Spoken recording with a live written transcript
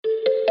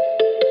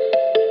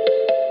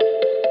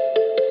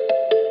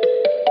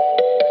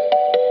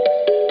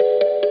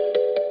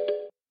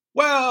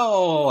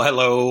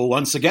hello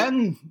once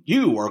again.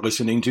 You are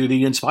listening to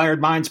the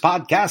Inspired Minds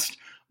podcast.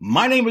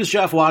 My name is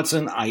Jeff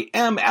Watson. I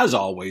am, as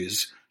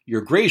always,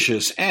 your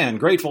gracious and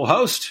grateful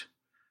host.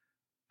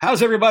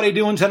 How's everybody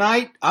doing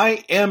tonight?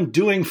 I am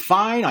doing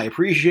fine. I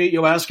appreciate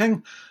you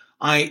asking.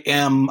 I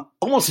am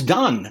almost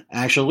done,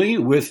 actually,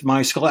 with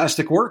my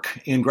scholastic work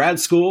in grad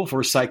school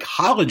for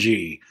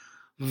psychology.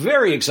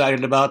 Very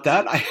excited about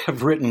that. I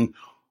have written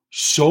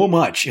so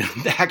much in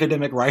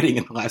academic writing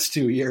in the last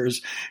 2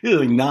 years,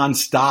 really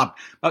nonstop.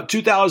 About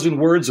 2,000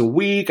 words a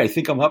week. I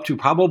think I'm up to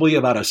probably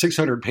about a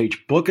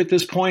 600-page book at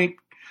this point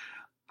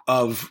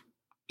of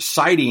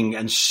citing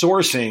and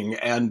sourcing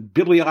and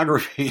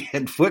bibliography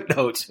and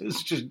footnotes.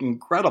 It's just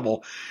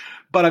incredible.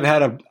 But I've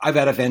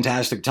had a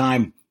fantastic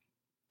time.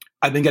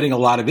 I've been getting a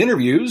lot of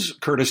interviews,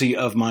 courtesy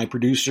of my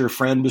producer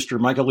friend, Mr.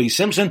 Michael Lee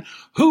Simpson,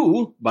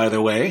 who, by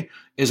the way,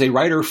 is a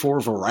writer for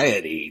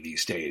Variety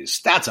these days.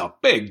 That's a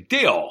big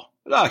deal,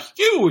 a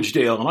huge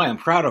deal, and I am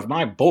proud of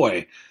my boy.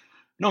 I've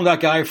known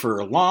that guy for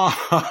a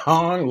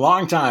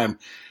long time,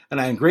 and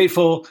I am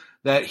grateful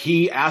that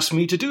he asked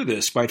me to do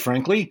this, quite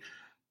frankly.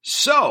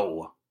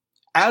 So,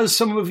 as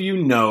some of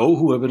you know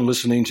who have been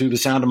listening to the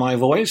sound of my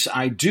voice,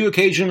 I do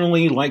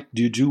occasionally like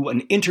to do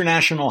an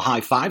international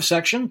high five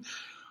section,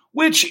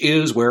 which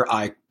is where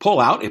I pull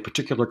out a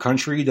particular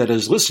country that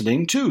is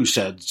listening to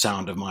said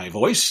sound of my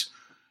voice.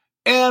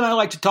 And I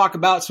like to talk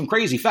about some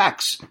crazy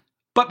facts.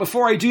 But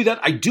before I do that,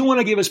 I do want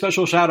to give a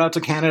special shout out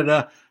to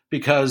Canada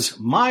because,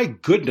 my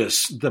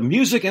goodness, the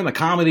music and the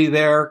comedy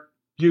there,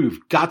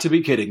 you've got to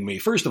be kidding me.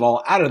 First of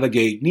all, out of the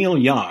gate, Neil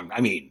Young.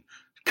 I mean,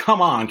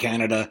 come on,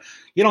 Canada.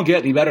 You don't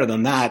get any better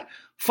than that.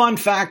 Fun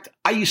fact,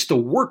 I used to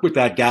work with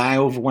that guy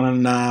over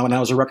when I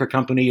was a record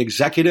company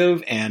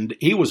executive, and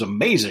he was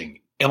amazing.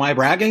 Am I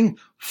bragging?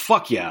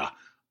 Fuck yeah.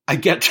 I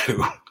get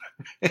to.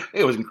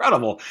 It was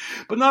incredible.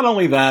 But not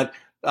only that,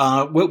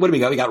 what do we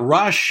got? We got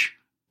Rush.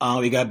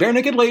 We got Bare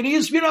Naked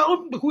Ladies. You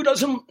know, who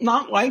doesn't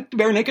not like the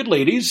Bare Naked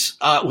Ladies?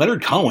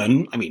 Leonard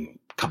Cohen. I mean,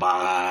 come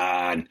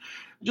on.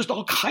 Just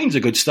all kinds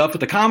of good stuff.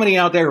 But the comedy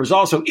out there was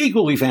also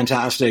equally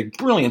fantastic.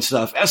 Brilliant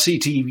stuff.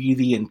 SCTV,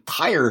 the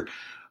entire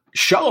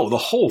show, the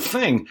whole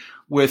thing,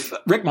 with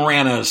Rick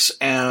Moranis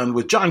and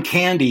with John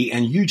Candy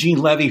and Eugene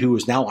Levy, who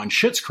is now on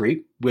Schitt's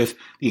Creek, with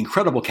the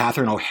incredible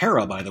Catherine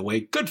O'Hara, by the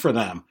way. Good for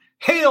them.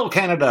 Hail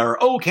Canada, or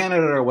Oh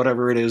Canada, or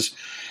whatever it is.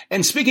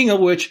 And speaking of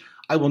which,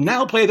 I will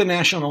now play the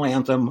national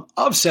anthem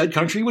of said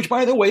country, which,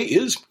 by the way,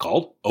 is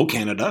called Oh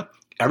Canada.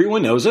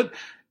 Everyone knows it,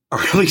 or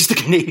at least the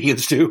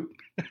Canadians do.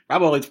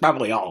 It's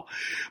probably all.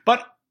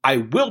 But I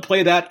will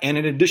play that, and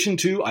in addition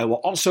to, I will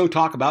also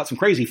talk about some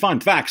crazy fun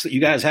facts that you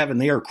guys have in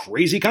their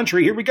crazy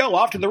country. Here we go,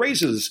 off to the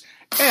races.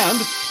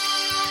 And,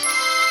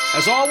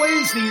 as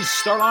always, these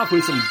start off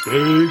with some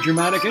big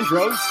dramatic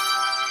intros.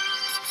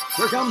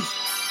 Here it comes.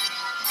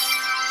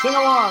 Sing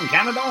along,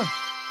 Canada.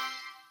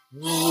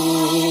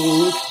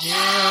 Oh,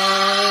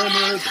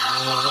 Canada.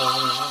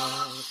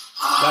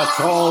 That's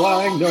all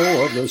I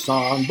know of the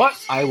song, but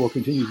I will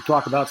continue to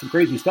talk about some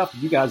crazy stuff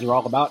that you guys are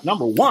all about.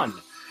 Number one.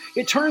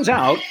 It turns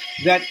out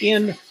that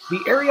in the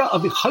area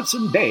of the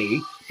Hudson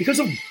Bay, because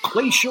of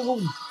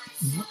glacial,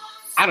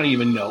 I don't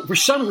even know, for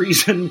some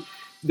reason,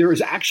 there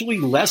is actually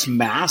less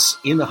mass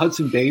in the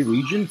Hudson Bay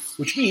region,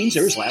 which means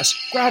there's less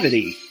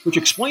gravity, which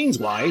explains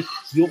why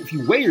if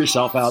you weigh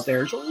yourself out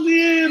there, it's a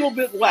little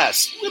bit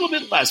less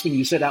when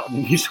you set out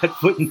and you set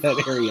foot in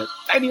that area,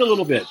 tiny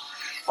little bit.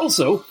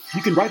 Also,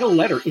 you can write a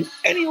letter in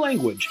any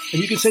language,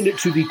 and you can send it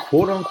to the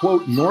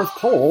quote-unquote North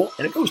Pole,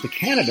 and it goes to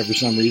Canada for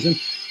some reason,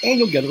 and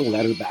you'll get a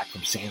letter back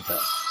from Santa.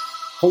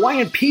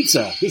 Hawaiian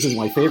pizza. This is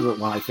my favorite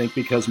one, I think,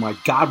 because, my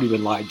God, we've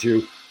been lied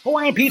to.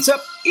 Hawaiian pizza,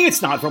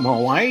 it's not from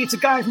Hawaii. It's a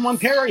guy from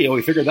Ontario.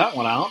 We figured that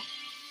one out.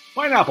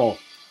 Pineapple.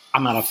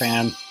 I'm not a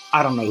fan.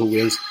 I don't know who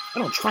is. I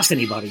don't trust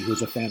anybody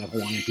who's a fan of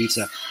Hawaiian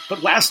pizza.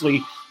 But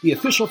lastly, the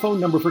official phone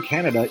number for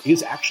Canada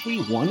is actually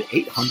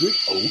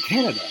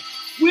 1-800-O-Canada.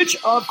 Which,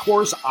 of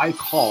course, I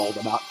called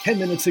about 10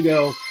 minutes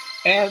ago,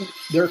 and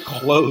they're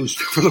closed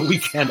for the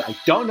weekend. I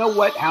don't know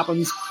what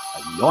happens. I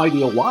have no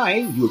idea why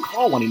you would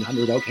call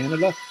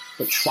 1-800-O-Canada,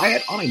 but try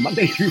it on a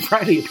Monday through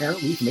Friday,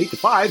 apparently, from 8 to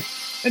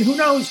 5. And who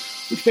knows,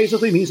 which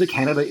basically means that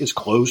Canada is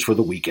closed for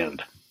the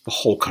weekend. The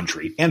whole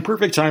country. And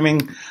perfect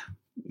timing.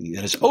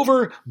 That is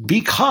over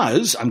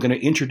because I'm going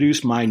to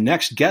introduce my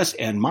next guest,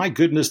 and my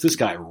goodness, this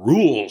guy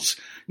rules.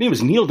 His name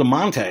is Neil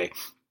DeMonte,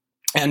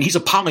 and he's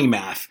a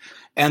polymath.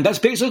 And that's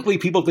basically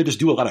people that just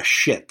do a lot of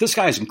shit. This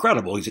guy is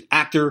incredible. He's an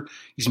actor.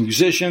 He's a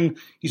musician.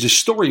 He's a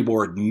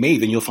storyboard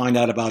maven. You'll find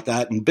out about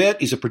that in a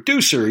bit. He's a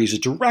producer. He's a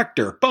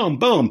director. Boom,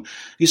 boom.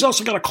 He's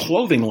also got a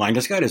clothing line.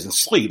 This guy doesn't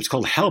sleep. It's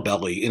called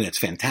Hellbelly, and it's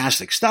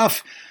fantastic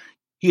stuff.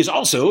 He is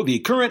also the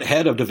current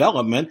head of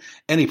development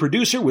and a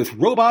producer with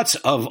Robots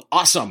of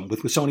Awesome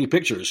with Sony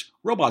Pictures.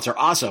 Robots are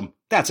awesome.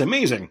 That's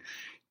amazing.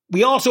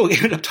 We also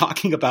ended up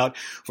talking about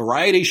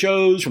variety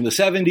shows from the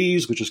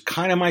 70s, which was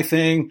kind of my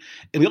thing.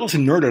 And we also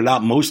nerded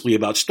out mostly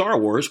about Star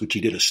Wars, which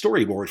he did a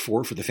storyboard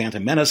for The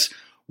Phantom Menace,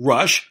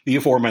 Rush, the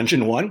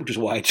aforementioned one, which is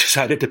why I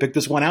decided to pick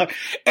this one out,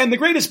 and the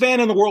greatest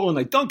band in the world, and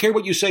I don't care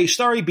what you say,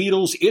 Starry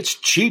Beatles, it's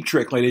Cheap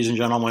Trick, ladies and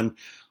gentlemen.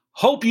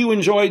 Hope you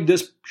enjoyed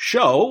this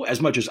show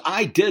as much as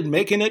I did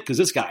making it, because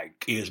this guy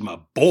is my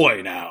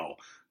boy now.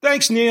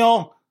 Thanks,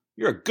 Neil.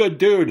 You're a good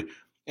dude.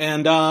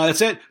 And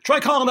that's it. Try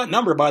calling that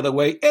number, by the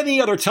way,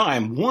 any other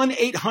time,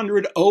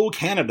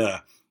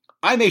 1-800-O-Canada.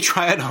 I may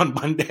try it on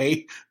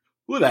Monday.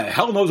 Who the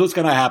hell knows what's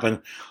going to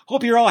happen?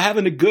 Hope you're all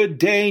having a good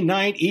day,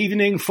 night,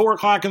 evening, 4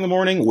 o'clock in the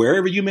morning,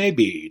 wherever you may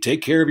be.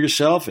 Take care of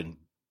yourself, and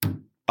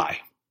bye.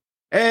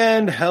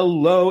 And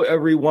hello,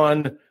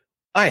 everyone.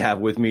 I have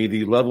with me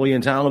the lovely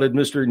and talented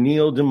Mr.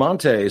 Neil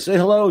DeMonte. Say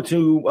hello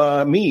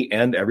to me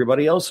and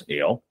everybody else,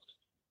 Neil.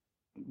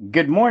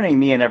 Good morning,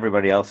 me and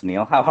everybody else,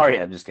 Neil. How are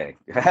you? I'm just kidding.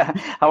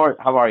 How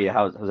are you?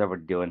 How's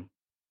everyone doing?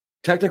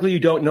 Technically, you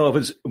don't know if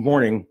it's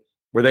morning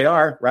where they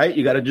are, right?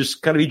 You got to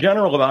just kind of be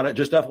general about it.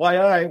 Just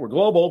FYI, we're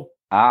global.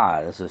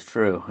 This is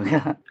true.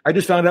 I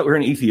just found out we're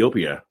in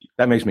Ethiopia.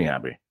 That makes me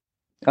happy.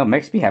 Oh,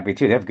 makes me happy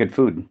too. They have good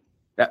food.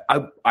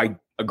 I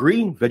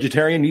agree.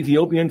 Vegetarian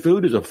Ethiopian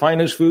food is the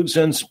finest food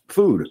since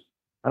food.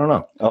 I don't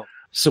know. Oh.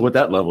 So with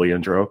that lovely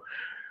intro.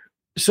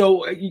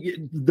 So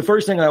the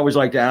first thing I always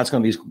like to ask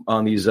on these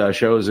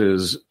shows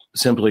is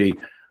simply,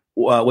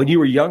 when you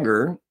were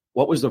younger,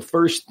 what was the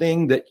first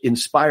thing that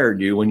inspired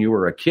you when you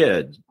were a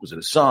kid? Was it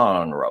a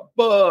song or a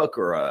book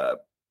or a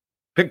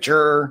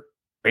picture,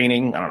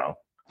 painting? I don't know.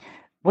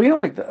 Well,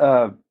 like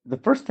the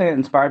first thing that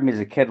inspired me as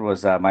a kid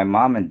was my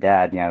mom and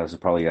dad. Yeah, this is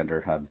probably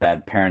under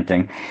bad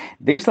parenting.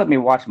 They just let me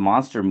watch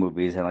monster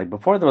movies, and like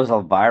before there was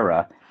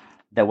Elvira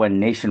that went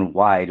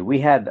nationwide. We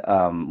had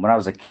when I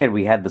was a kid,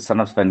 we had the son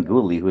of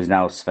Svengoolie, who's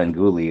now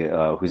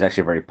Svengoolie, who's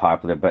actually very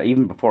popular. But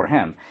even before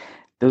him,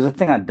 there was a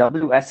thing on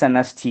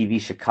WSNS TV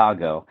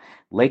Chicago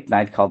late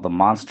night called the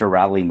Monster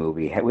Rally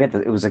movie. It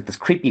was like this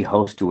creepy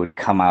host who would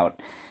come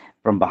out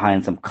from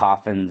behind some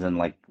coffins and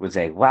like would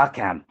say,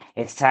 "Welcome,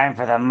 it's time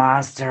for the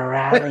Monster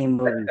Rally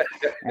movie,"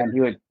 and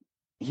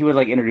he would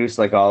like introduce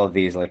like all of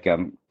these like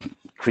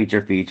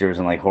creature features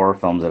and like horror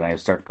films that I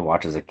started to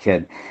watch as a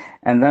kid.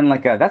 And then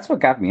like that's what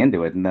got me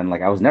into it. And then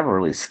like I was never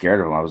really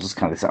scared of them. I was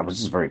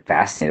just very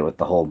fascinated with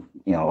the whole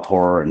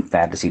horror and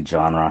fantasy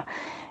genre.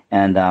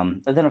 And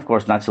then of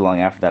course not too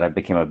long after that I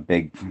became a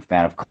big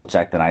fan of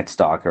Jack the Night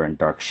Stalker and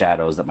Dark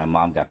Shadows that my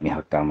mom got me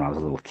hooked on when I was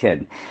a little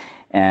kid.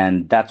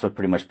 And that's what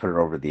pretty much put it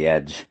over the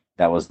edge.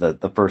 That was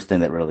the first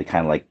thing that really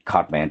kind of like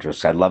caught my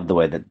interest. I loved the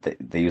way that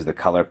they use the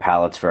color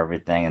palettes for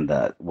everything and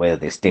the way that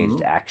they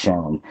staged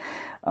action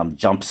and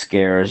jump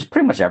scares.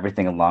 Pretty much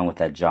everything along with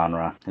that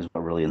genre is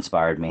what really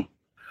inspired me.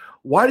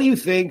 Why do you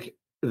think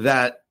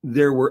that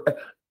there were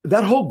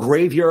that whole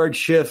graveyard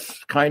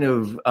shift kind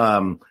of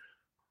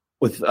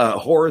with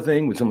horror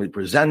thing, with somebody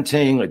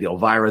presenting, like the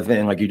Elvira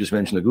thing, like you just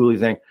mentioned, the Ghoulie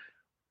thing?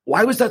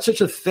 Why was that such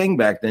a thing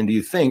back then, do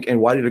you think?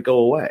 And why did it go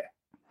away?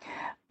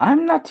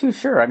 I'm not too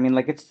sure. I mean,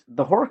 like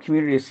the horror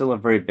community is still a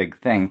very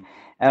big thing.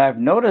 And I've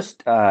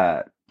noticed,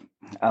 I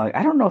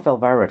don't know if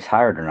Elvira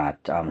retired or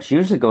not. She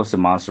usually goes to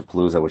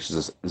Monsterpalooza, which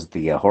is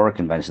the horror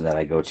convention that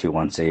I go to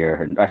once a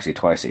year, actually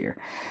twice a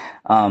year.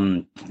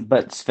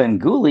 But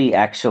Svengoolie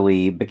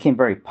actually became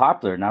very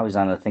popular. Now he's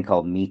on a thing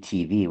called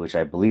MeTV, which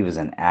I believe is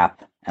an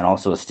app and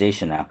also a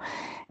station now.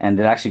 And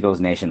it actually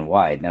goes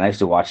nationwide. And I used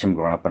to watch him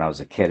growing up when I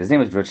was a kid. His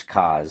name is Rich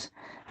Kaz.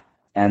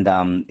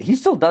 And he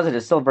still does it.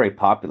 It's still very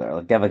popular.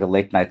 Like they have like a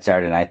late night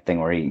Saturday night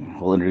thing where he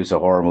will introduce a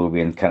horror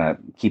movie and kind of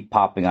keep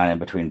popping on in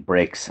between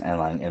breaks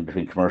and in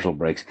between commercial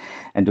breaks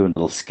and doing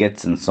little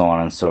skits and so on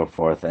and so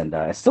forth. And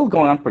it's still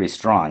going on pretty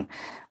strong.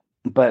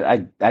 But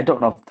I don't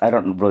know. I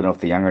don't really know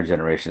if the younger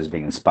generation is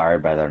being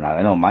inspired by that or not.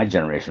 I know my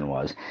generation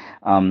was.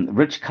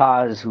 Rich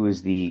Kaz, who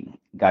is the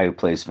guy who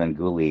plays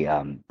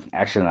Svengoolie,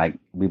 actually,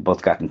 we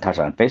both got in touch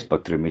on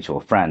Facebook through a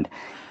mutual friend.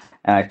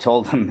 And I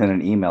told him in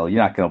an email,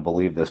 "You're not going to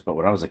believe this, but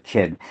when I was a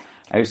kid,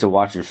 I used to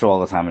watch your show all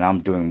the time, and now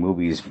I'm doing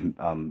movies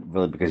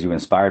really because you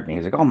inspired me."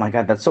 He's like, "Oh my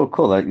God, that's so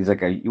cool." He's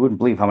like, "You wouldn't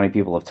believe how many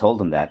people have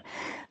told him that."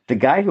 The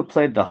guy who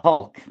played the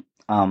Hulk,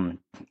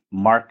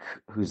 Mark,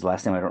 whose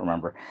last name I don't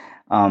remember,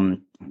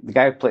 the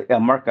guy who played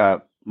Mark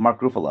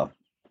Ruffalo,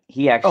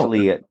 he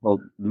actually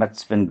met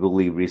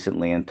Svengoolie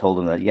recently and told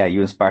him that, "Yeah,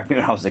 you inspired me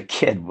when I was a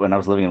kid, when I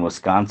was living in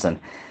Wisconsin."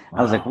 Wow.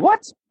 I was like,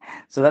 "What?"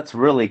 So that's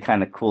really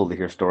kind of cool to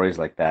hear stories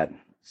like that.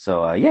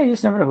 So you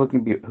just never know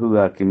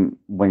who can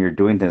when you're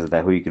doing things like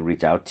that, who you can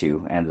reach out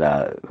to and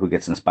who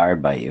gets inspired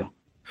by you.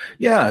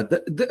 Yeah,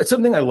 it's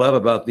something I love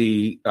about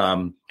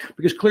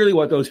because clearly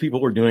what those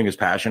people were doing is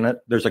passionate.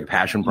 There's like a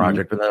passion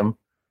project for them.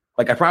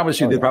 Like I promise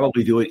you, they'd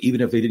probably do it even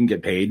if they didn't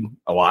get paid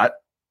a lot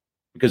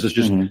because it's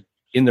just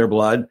in their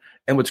blood.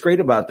 And what's great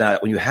about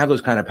that, when you have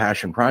those kind of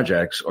passion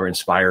projects or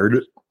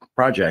inspired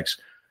projects,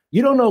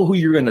 you don't know who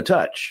you're going to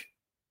touch,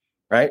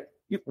 right?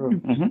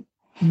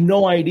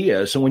 No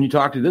idea. So when you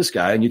talk to this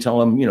guy and you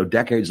tell him,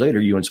 decades later,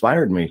 you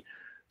inspired me,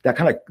 that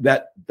kind of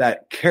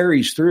that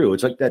carries through.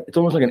 It's like that. It's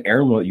almost like an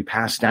heirloom that you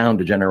pass down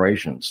to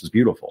generations. It's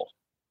beautiful.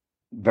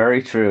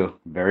 Very true.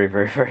 Very,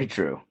 very, very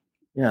true.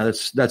 Yeah,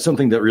 that's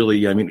something that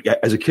really,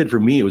 as a kid for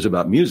me, it was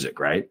about music,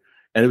 right?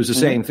 And it was the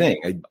same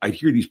thing. I'd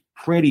hear these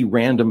pretty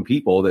random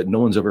people that no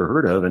one's ever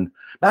heard of. And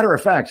matter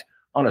of fact,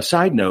 on a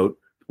side note,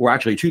 or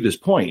actually to this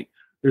point,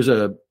 there's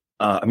a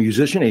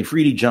musician, a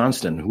Freddie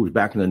Johnston, who was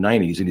back in the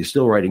 90s, and he's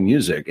still writing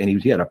music. And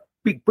he had a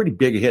pretty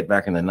big hit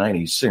back in the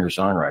 90s,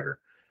 singer-songwriter.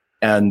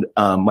 And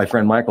my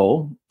friend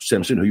Michael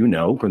Simpson, who you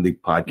know from the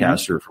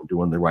podcast or from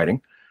doing the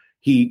writing,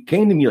 he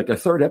came to me like a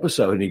third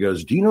episode, and he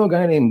goes, "Do you know a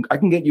guy named, I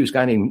can get you this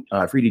guy named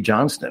Freddie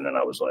Johnston?" And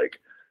I was like,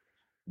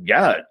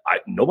 yeah,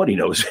 nobody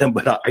knows him,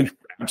 but I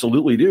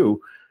absolutely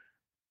do.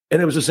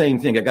 And it was the same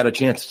thing. I got a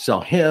chance to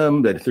tell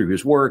him that through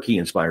his work, he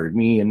inspired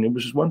me, and it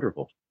was just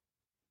wonderful.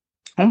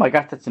 Oh my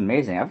God, that's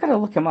amazing. I've got to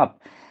look him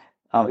up.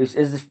 Is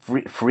this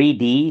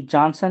Freddie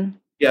Johnson?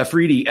 Yeah,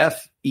 Freddie,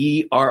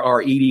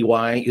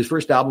 Ferredy. His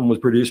first album was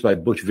produced by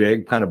Butch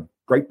Vig, kind of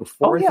right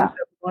before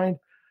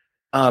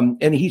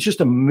and he's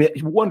just a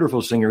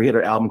wonderful singer. He had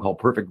an album called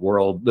Perfect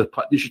World.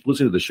 You should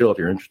listen to the show if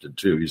you're interested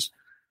too. He's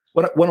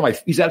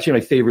actually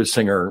my favorite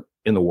singer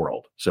in the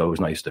world. So it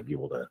was nice to be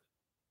able to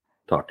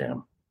talk to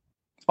him.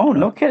 Oh,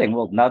 no kidding.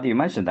 Well, now that you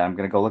mentioned that, I'm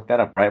going to go look that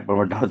up right when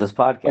we're done with this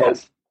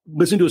podcast.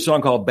 Listen to a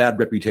song called Bad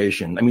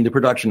Reputation. I mean, the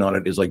production on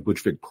it is like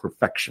Butch Vig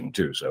perfection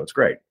too. So it's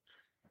great.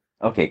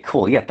 Okay,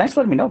 cool. Yeah. Thanks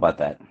for letting me know about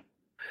that.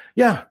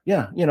 Yeah.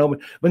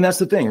 But that's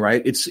the thing,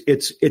 right?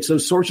 It's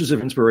those sources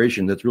of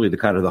inspiration that's really the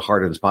kind of the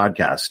heart of this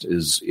podcast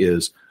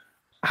is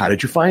how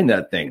did you find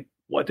that thing?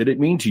 What did it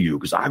mean to you?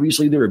 Because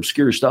obviously they're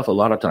obscure stuff a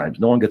lot of times.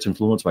 No one gets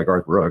influenced by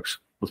Garth Brooks.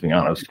 Let's be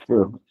honest. It's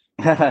true.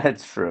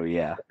 It's true.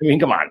 Yeah. I mean,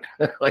 come on.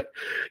 And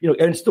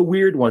it's the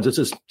weird ones. It's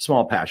just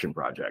small passion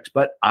projects,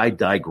 but I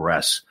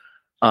digress.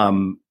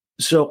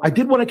 So I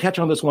did want to catch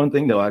on this one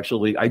thing though.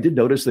 Actually, I did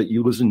notice that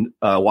you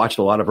watched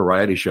a lot of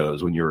variety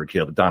shows when you were a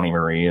kid, Donnie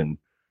Marie and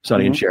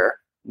Sonny and Cher.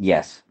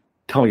 Yes.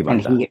 Tell me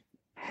about that.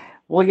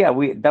 Well, yeah,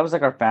 that was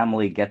like our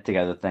family get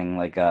together thing.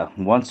 Like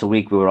once a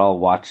week, we would all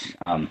watch.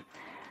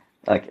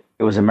 Like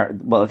it was I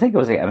think it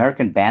was like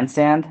American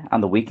Bandstand on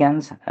the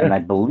weekends, and I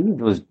believe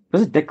it was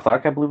it Dick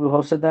Clark? I believe who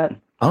hosted that.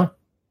 Huh?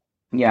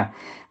 Yeah,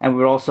 and we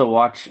would also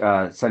watch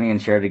Sonny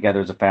and Cher together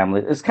as a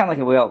family. It's kind of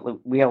like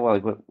we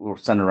were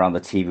sitting around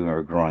the TV when we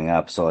were growing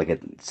up. So like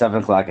at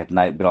 7:00 at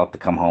night, we'd all have to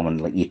come home and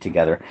like, eat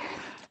together.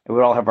 And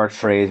we'd all have our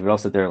trays. We'd all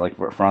sit there like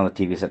in front of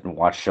the TV set and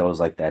watch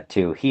shows like that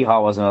too. Hee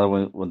Haw was another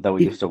one that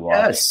we used to watch.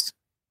 Yes.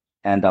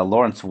 And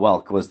Lawrence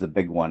Welk was the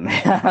big one.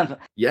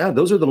 Yeah,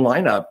 those are the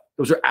lineup.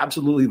 Those are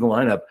absolutely the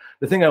lineup.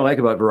 The thing I like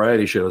about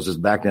variety shows is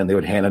back then they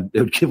would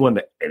give one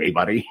to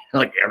anybody.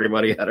 Like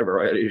everybody had a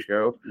variety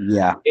show.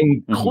 Yeah.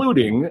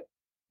 Including,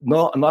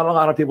 not a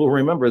lot of people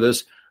remember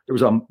this. There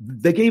was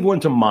they gave one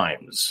to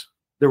mimes.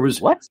 There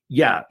was what?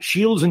 Yeah,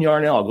 Shields and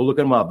Yarnell. Go look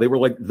them up. They were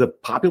like the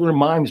popular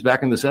mimes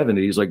back in the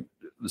 70s. Like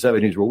the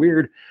 70s were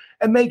weird.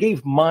 And they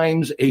gave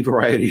mimes a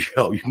variety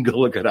show. You can go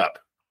look it up.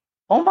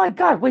 Oh my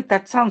God! Wait,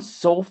 that sounds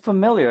so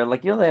familiar.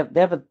 Like they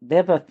have a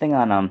thing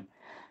on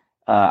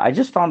I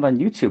just found on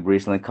YouTube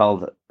recently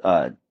called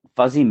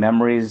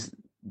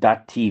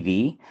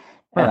fuzzymemories.tv,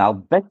 and I'll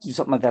bet you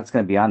something like that's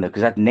going to be on there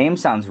because that name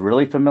sounds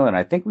really familiar. And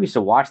I think we used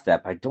to watch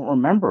that, but I don't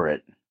remember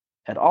it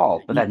at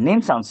all. But that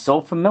name sounds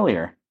so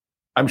familiar.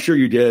 I'm sure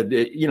you did.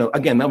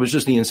 Again, that was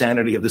just the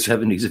insanity of the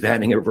 70s of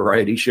adding a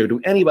variety show to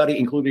anybody,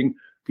 including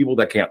people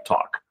that can't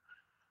talk.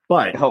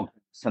 But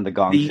and the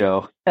Gong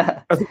Show.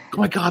 Oh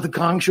my God, the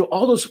Gong Show.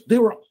 All of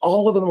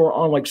them were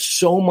on like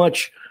so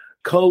much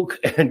coke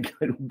and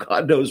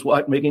God knows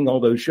what, making all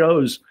those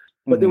shows.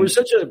 But there was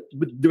such an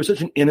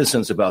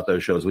innocence about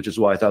those shows, which is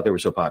why I thought they were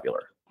so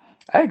popular.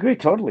 I agree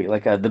totally.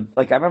 Like I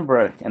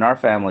remember in our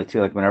family too.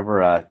 Like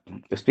whenever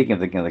speaking of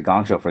the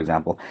Gong Show, for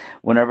example,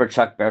 whenever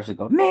Chuck Barris would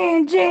go,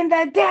 "Mean Gene,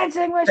 the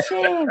dancing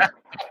machine,"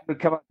 would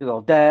come out to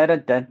go da da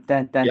da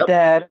da da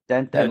da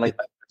da, like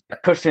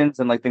cushions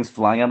and like things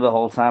flying under the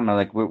whole time. And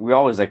like we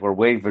always like we're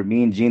waiting for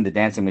Mean Gene, the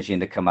dancing machine,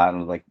 to come out,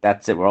 and like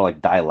that's it. We're all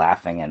like die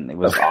laughing, and it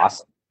was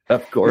awesome.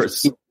 Of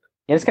course.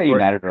 It's kind of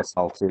united us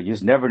all too. You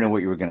just never knew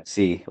what you were going to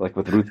see, like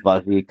with Ruth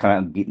Buzzy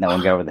kind of beating that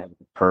one guy over the head with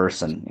the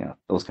purse, and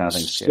those kind of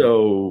things.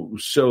 So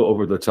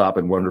over the top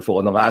and wonderful.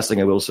 And the last thing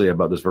I will say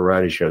about this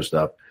variety show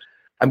stuff,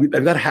 I've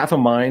got half a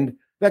mind. In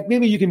fact,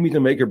 maybe you can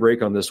make a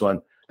break on this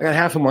one. I got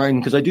half a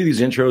mind because I do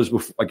these intros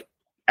before, like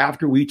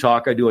after we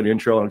talk. I do an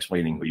intro and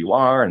explaining who you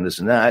are and this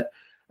and that.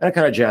 And I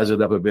kind of jazz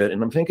it up a bit.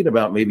 And I'm thinking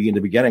about maybe in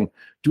the beginning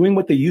doing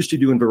what they used to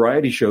do in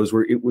variety shows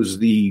where it was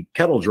the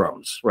kettle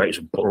drums, right?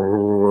 So,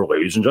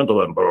 ladies and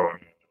gentlemen,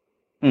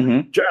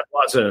 Jeff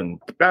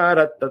Watson. Da,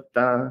 da, da,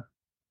 da.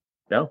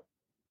 No?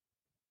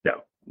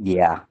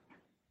 Yeah.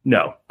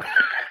 No.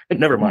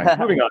 Never mind.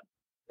 Moving on.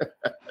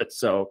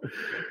 So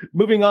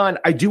moving on,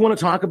 I do want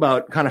to talk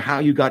about kind of how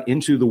you got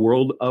into the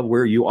world of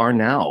where you are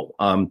now.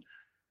 I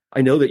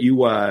know that you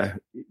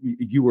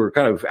were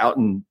kind of out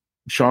in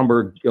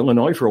Schaumburg,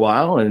 Illinois for a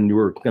while, and you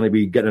were going to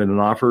be getting an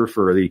offer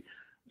for the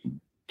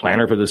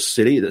planner for the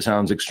city. That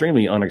sounds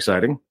extremely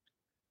unexciting.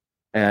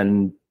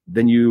 And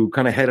then you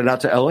kind of headed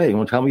out to LA. You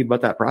want to tell me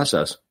about that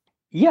process?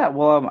 Yeah,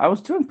 well, I was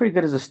doing pretty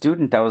good as a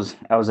student. I was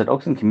at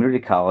Oakland Community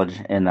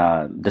College in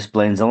Des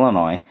Plaines,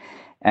 Illinois,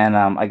 and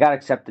I got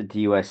accepted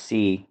to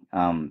USC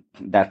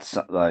that's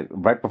like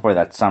right before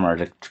that summer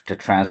to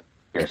transfer.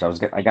 So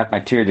I got my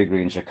 2-year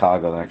degree in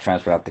Chicago, then I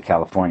transferred out to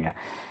California.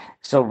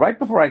 So right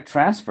before I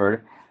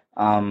transferred,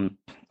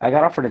 I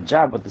got offered a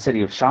job with the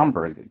city of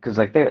Schaumburg because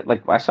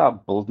I saw a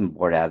bulletin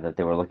board ad that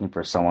they were looking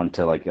for someone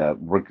to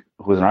work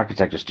who was an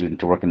architecture student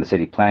to work in the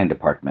city planning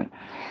department,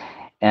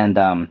 and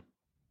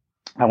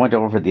I went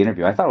over for the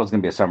interview. I thought it was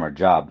going to be a summer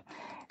job.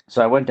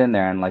 So I went in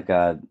there and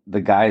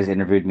the guys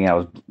interviewed me.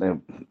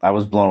 I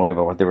was blown away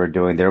by what they were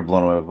doing. They were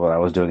blown away by what I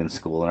was doing in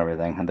school and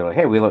everything. And they're like,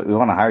 "Hey, we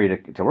want to hire you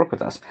to work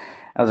with us."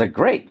 I was like,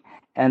 "Great!"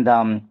 And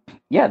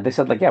yeah, they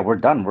said yeah, we're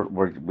done.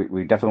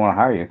 We definitely want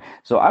to hire you.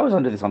 So I was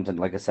under the assumption,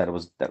 like I said,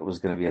 that was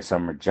going to be a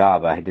summer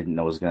job. I didn't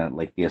know it was going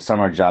to be a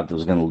summer job that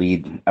was going to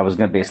lead. I was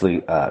going to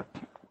basically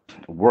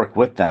work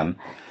with them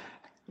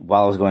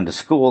while I was going to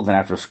school. Then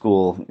after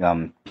school,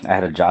 I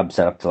had a job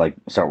set up to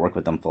start work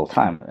with them full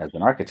time as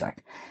an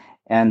architect.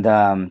 And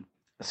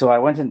so I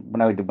went in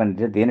when I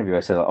did the interview.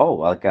 I said,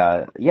 "Oh,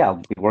 yeah, I'll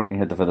be working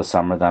here for the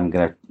summer. Then I'm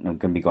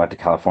gonna be going to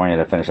California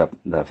to finish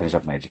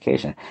up my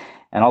education."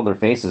 And all their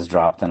faces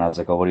dropped, and I was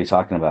like, "Oh, what are you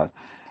talking about?"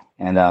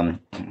 And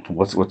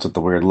what's with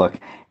the weird look?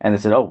 And they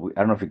said, "Oh,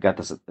 I don't know if you got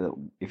this,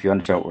 if you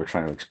understand what we're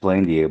trying to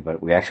explain to you,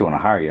 but we actually want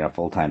to hire you on a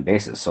full-time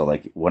basis. So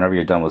whenever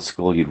you're done with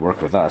school, you'd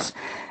work with us,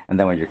 and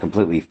then when you're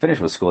completely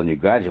finished with school and you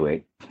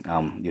graduate,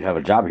 you'd have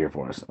a job here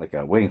for us,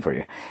 waiting for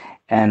you."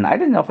 And I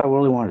didn't know if I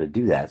really wanted to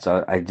do that,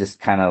 so I just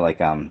kind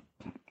of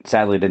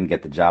sadly didn't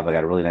get the job. I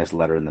got a really nice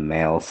letter in the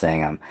mail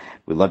saying,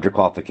 "We loved your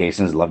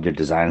qualifications, loved your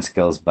design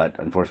skills, but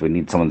unfortunately, we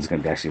need someone who's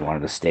going to actually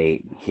wanted to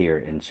stay here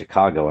in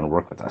Chicago and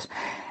work with us."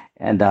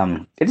 And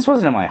it just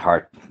wasn't in my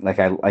heart.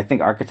 I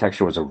think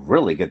architecture was a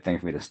really good thing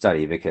for me to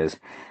study because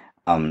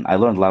I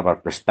learned a lot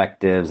about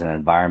perspectives and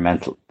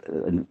environmental,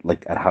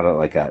 how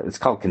to it's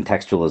called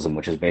contextualism,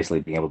 which is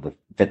basically being able to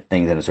fit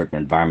things in a certain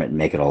environment and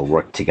make it all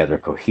work together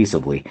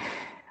cohesively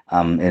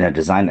in a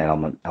design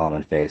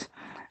element phase.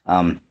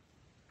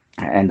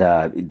 And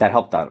that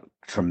helped out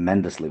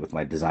tremendously with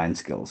my design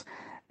skills.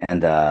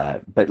 And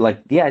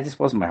it just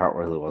wasn't my heart,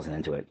 really wasn't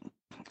into it.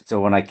 So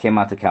when I came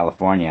out to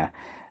California,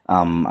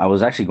 I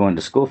was actually going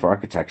to school for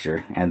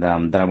architecture, and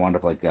then I wound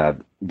up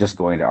just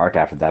going to art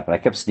after that. But I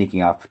kept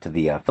sneaking off to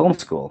the film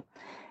school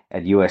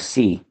at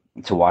USC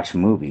to watch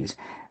movies.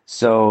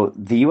 So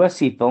the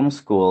USC Film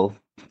School,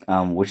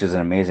 which is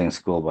an amazing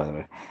school, by the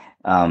way,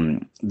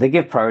 they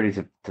give priority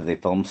to the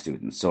film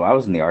students. So I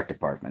was in the art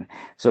department.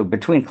 So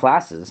between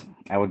classes,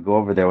 I would go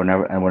over there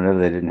whenever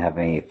they didn't have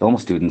any film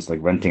students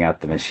renting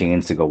out the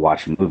machines to go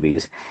watch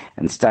movies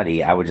and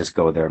study. I would just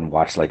go there and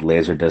watch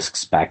laser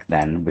discs back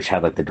then, which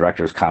had the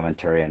director's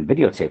commentary, and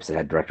videotapes that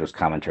had director's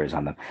commentaries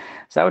on them.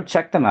 So I would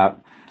check them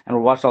out and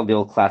would watch all the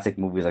old classic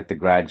movies like The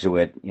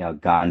Graduate,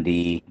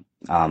 Gandhi,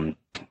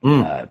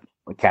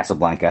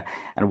 Casablanca,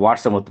 and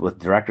watch them with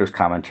director's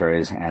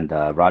commentaries. And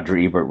Roger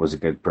Ebert was a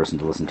good person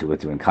to listen to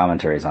with doing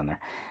commentaries on there.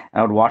 And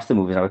I would watch the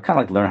movies. And I would kind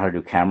of learn how to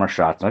do camera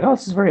shots. I'm oh,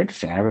 this is very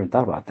interesting. I never even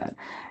thought about that.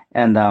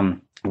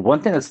 And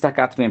one thing that stuck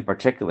out to me in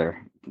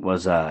particular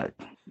was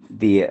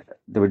they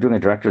were doing a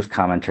director's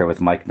commentary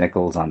with Mike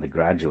Nichols on The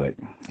Graduate,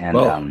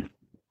 and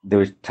they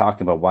were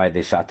talking about why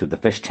they shot through the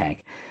fish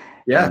tank.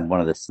 Yeah, in one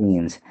of the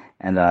scenes,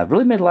 and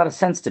really made a lot of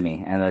sense to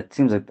me. And it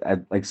seems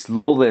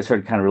slowly I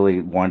started kind of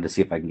really wanting to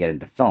see if I can get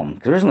into film,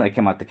 because originally I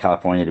came out to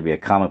California to be a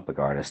comic book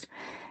artist,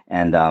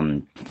 and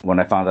when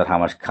I found out how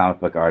much comic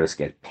book artists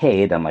get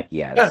paid, I'm like,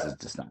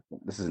 this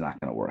is not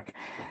going to work.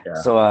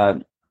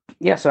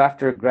 Yeah. So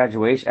after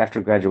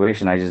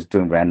graduation, I just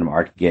doing random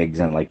art gigs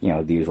and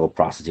the usual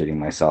prostituting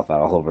myself out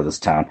all over this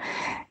town,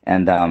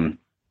 and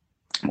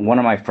one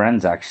of my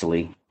friends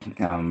actually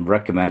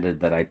recommended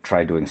that I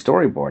try doing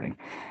storyboarding,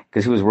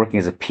 because he was working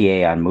as a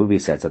PA on movie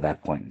sets at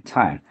that point in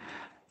time.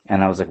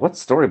 And I was like,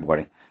 "What's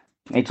storyboarding?"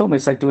 And he told me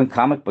it's like doing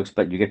comic books,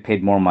 but you get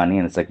paid more money,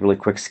 and it's really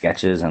quick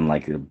sketches and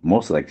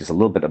mostly just a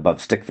little bit above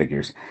stick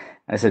figures.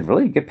 And I said,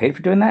 "Really? You get paid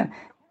for doing that?"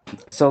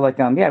 So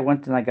I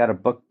went and I got a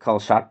book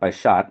called Shot by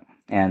Shot,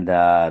 and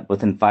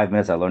within 5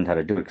 minutes I learned how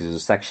to do it, because there's a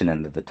section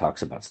in there that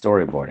talks about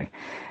storyboarding.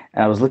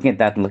 And I was looking at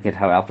that and looking at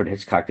how Alfred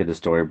Hitchcock did the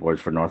storyboards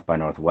for North by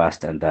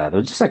Northwest, and there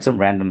was just some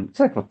random, it's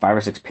 5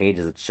 or 6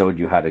 pages that showed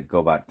you how to go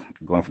about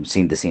going from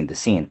scene to scene to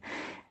scene,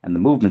 and the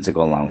movements that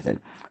go along with it.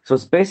 So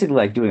it's basically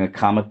like doing a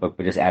comic book,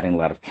 but just adding a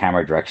lot of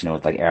camera direction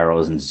with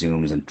arrows and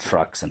zooms and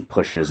trucks and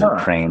pushes and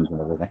cranes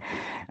and everything.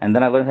 And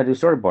then I learned how to do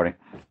storyboarding.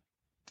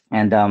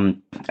 And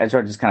I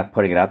started just kind of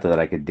putting it out there that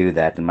I could do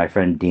that. And my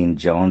friend Dean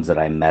Jones, that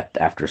I met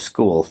after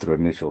school through a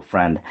mutual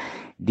friend,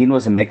 Dean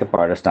was a makeup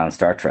artist on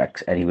Star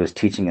Trek, and he was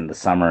teaching in the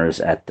summers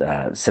at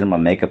Cinema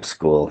Makeup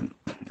School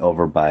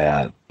over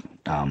by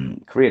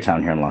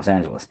Koreatown here in Los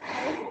Angeles.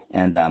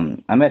 And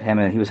I met him,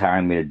 and he was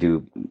hiring me to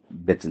do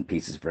bits and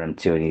pieces for him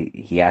too. And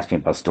he asked me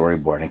about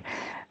storyboarding,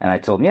 and I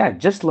told him, "Yeah, I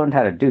just learned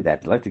how to do that.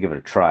 I'd like to give it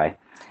a try."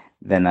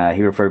 Then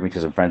he referred me to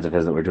some friends of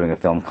his that were doing a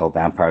film called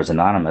Vampires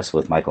Anonymous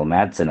with Michael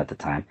Madsen at the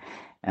time.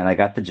 And I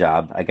got the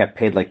job. I got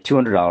paid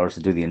 $200 to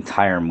do the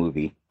entire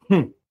movie.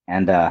 And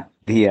And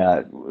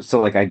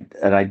so like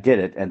I did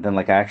it, and then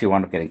like I actually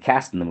wound up getting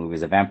cast in the movie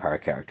as a vampire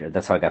character.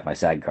 That's how I got my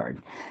SAG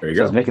card. There you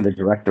So I was go. making the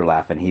director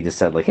laugh, and he just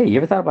said like, "Hey, you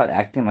ever thought about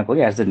acting?" I'm like, "Well,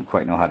 yeah, I just didn't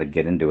quite know how to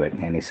get into it."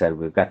 And he said,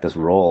 "We've got this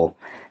role,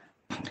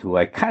 who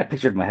I kind of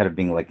pictured in my head of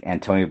being like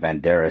Antonio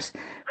Banderas,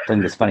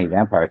 playing this funny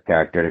vampire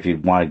character. And if you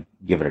want to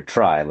give it a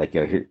try, like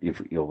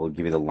we'll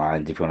give you the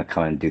lines if you want to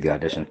come in and do the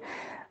audition."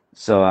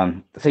 So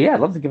yeah,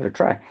 I'd love to give it a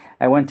try.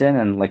 I went in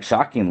and like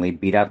shockingly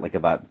beat out like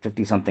about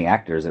 50 something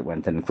actors that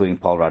went in, including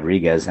Paul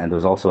Rodriguez, and there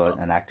was also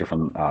Wow. an actor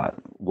from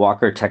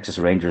Walker Texas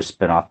Rangers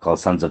spinoff called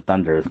Sons of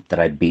Thunder that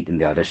I beat in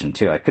the audition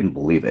too. I couldn't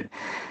believe it,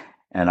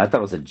 and I thought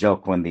it was a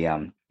joke when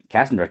the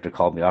casting director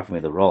called me, offered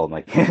me the role. I'm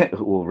like,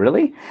 well,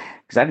 really?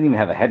 Because I didn't even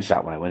have a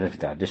headshot when I went into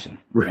the audition,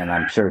 and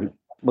I'm sure.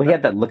 Well, he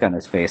had that look on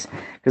his face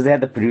because they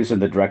had the producer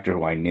and the director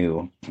who I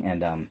knew,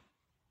 and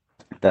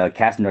the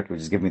casting director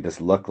was just giving me this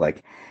look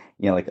like,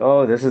 like,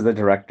 oh, this is the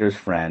director's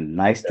friend.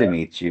 Nice to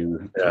meet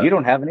you. Yeah. You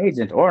don't have an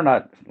agent or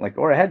not, like,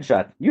 or a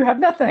headshot. You have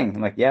nothing.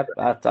 I'm like, yep,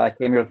 I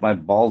came here with my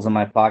balls in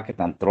my pocket.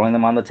 I'm throwing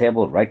them on the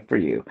table right for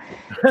you.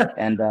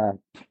 And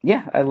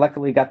yeah, I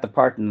luckily got the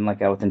part, and like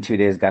within 2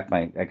 days,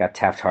 I got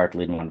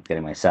Taft-Hartley and wound up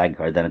getting my SAG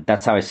card. Then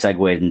that's how I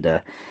segued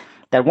into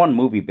that one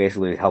movie.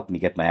 Basically, helped me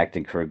get my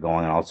acting career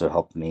going, and also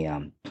helped me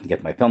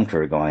get my film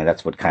career going. And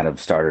that's what kind of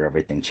started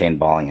everything, chain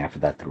balling after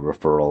that through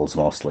referrals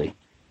mostly.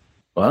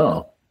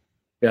 Wow.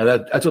 Yeah,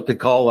 that's what they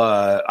call.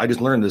 I just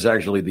learned this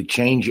actually, the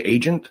change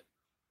agent,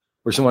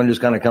 where someone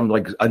just kind of comes,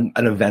 like an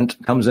event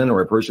comes in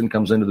or a person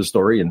comes into the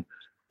story and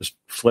just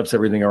flips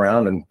everything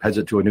around and heads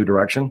it to a new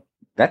direction.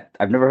 That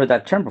I've never heard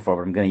that term before,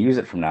 but I'm going to use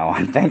it from now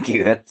on. Thank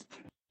you.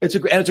 It's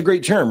a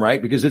great term,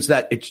 right? Because it's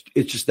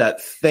just that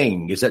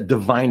thing. It's that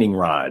divining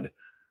rod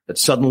that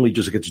suddenly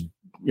just gets,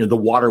 the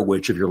water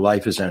witch of your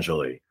life,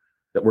 essentially,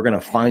 that we're going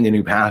to find a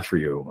new path for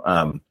you.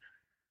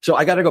 So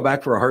I got to go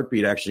back for a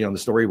heartbeat, actually, on the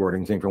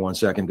storyboarding thing for 1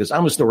 second, because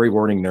I'm a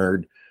storyboarding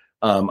nerd.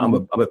 I'm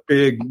a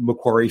big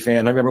McQuarrie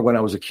fan. I remember when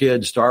I was a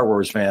kid, Star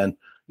Wars fan,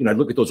 I'd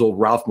look at those old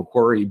Ralph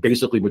McQuarrie,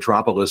 basically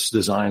Metropolis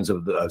designs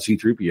of the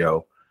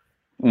C-3PO,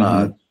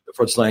 the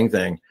Fritz Lang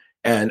thing.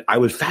 And I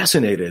was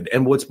fascinated.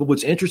 And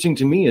what's interesting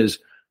to me is,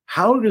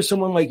 how does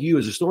someone like you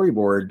as a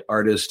storyboard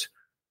artist,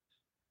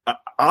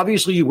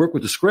 obviously you work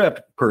with the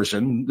script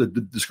person,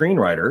 the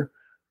screenwriter,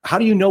 how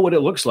do you know what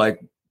it looks like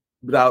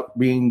without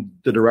being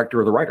the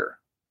director or the writer?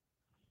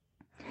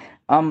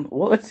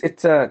 Well, it's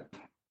kind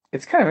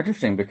of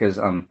interesting because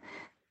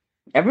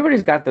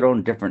everybody's got their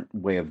own different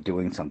way of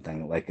doing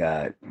something. Like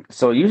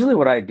so usually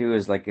what I do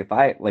is like, if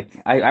I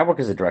work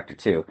as a director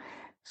too,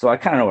 so I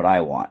kind of know what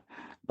I want.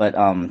 But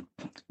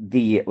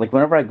the like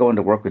whenever I go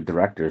into work with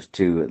directors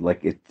too,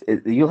 like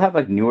you'll have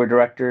like newer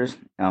directors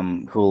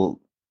who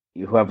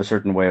have a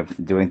certain way of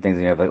doing things,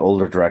 and you have like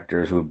older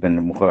directors who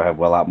have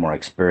a lot more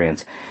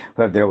experience,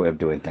 who have their way of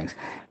doing things.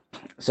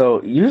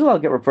 So usually I'll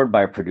get referred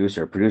by a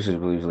producer. Producers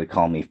will usually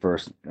call me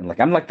first, and like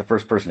I'm like the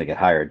first person to get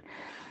hired,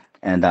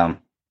 and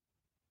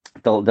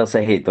they'll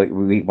say, "Hey,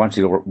 we want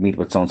you to meet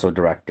with so and so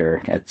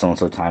director at so and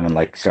so time," and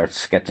like start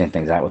sketching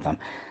things out with them.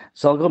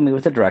 So I'll go meet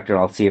with the director,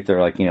 and I'll see if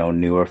they're like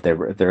new, or if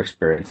they're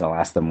experienced. I'll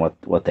ask them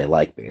what they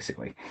like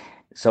basically.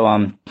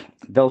 So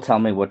they'll tell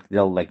me what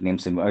they'll like, name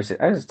some. I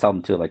just tell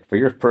them too, like, for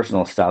your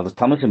personal style, just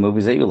tell me some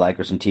movies that you like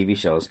or some TV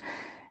shows.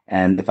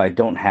 And if I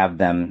don't have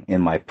them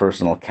in my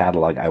personal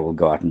catalog, I will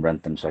go out and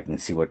rent them so I can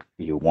see what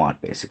you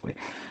want, basically.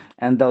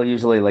 And they'll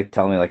usually like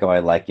tell me like, oh, I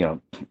like,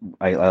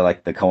 I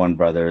like the Coen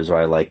brothers, or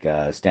I like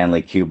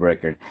Stanley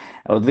Kubrick, or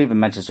I would even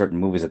mention certain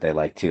movies that they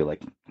like too,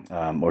 like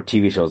or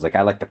TV shows. Like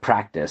I like The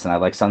Practice, and I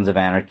like Sons of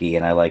Anarchy,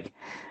 and I like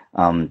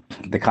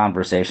The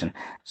Conversation.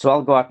 So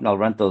I'll go out and I'll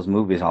rent those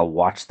movies, and I'll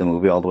watch the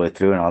movie all the way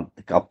through, and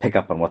I'll pick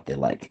up on what they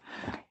like.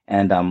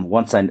 And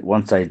once I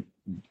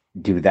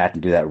do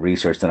that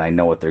research, then I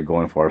know what they're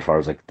going for as far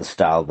as like the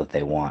style that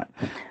they want.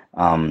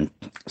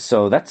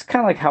 So that's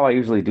kind of like how I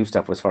usually do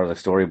stuff as far as like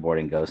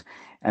storyboarding goes.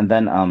 And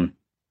then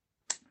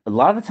a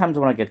lot of the times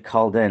when I get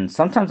called in,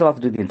 sometimes I'll have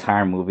to do the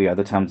entire movie.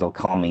 Other times they'll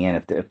call me in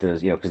if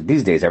there's, because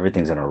these days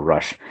everything's in a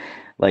rush.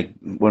 Like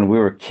when we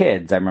were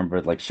kids, I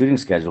remember like shooting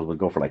schedules would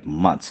go for like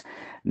months.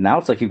 Now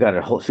it's like you've got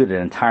to shoot an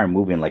entire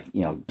movie in like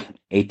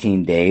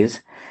 18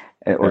 days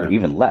or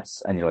even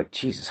less, and you're like,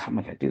 Jesus, how am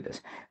I going to do this?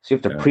 So you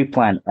have to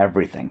pre-plan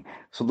everything.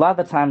 So a lot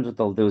of the times what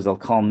they'll do is they'll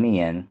call me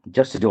in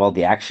just to do all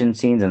the action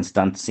scenes and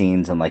stunt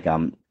scenes and like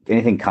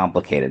anything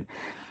complicated.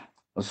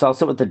 So I'll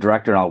sit with the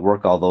director and I'll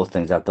work all those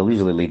things out. They'll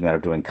usually leave me out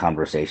of doing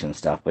conversation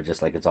stuff, but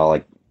just like it's all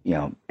like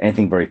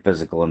anything very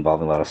physical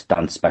involving a lot of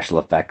stunt special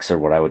effects or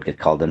what I would get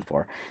called in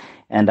for.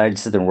 And I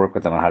just sit there and work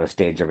with them on how to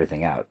stage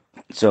everything out.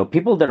 So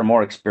people that are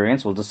more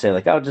experienced will just say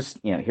like, oh, just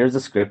here's the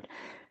script,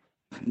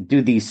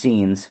 do these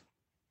scenes,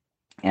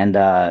 and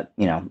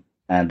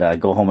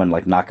go home and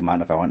like knock them out.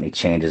 And if I want any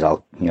changes,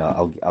 I'll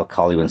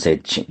call you and say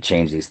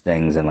change these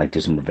things and like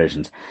do some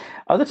revisions.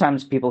 Other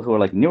times, people who are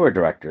like newer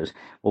directors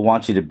will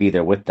want you to be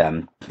there with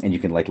them, and you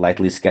can like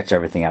lightly sketch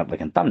everything out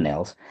like in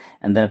thumbnails.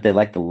 And then if they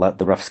like the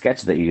rough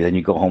sketch that you do, then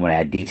you go home and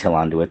add detail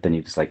onto it. Then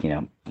you just like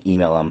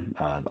email them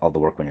all the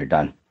work when you're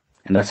done,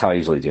 and that's how I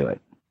usually do it.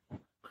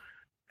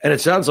 And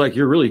it sounds like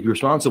you're really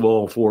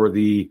responsible for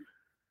the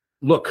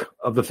look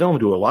of the film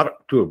to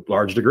a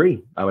large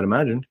degree, I would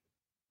imagine.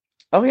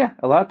 Oh yeah,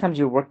 a lot of times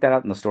you work that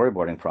out in the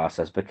storyboarding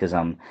process because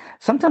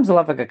sometimes they'll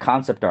have like a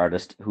concept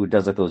artist who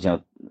does like those,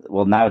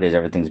 well, nowadays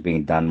everything's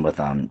being done with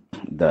the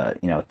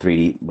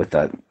 3D with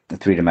the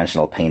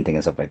three-dimensional painting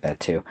and stuff like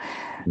that too.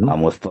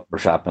 With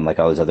Photoshop and like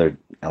all these other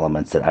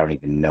elements that I don't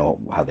even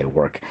know how they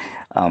work.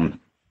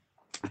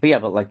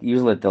 But like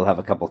usually they'll have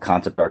a couple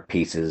concept art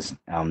pieces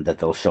that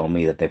they'll show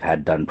me that they've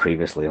had done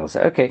previously. I'll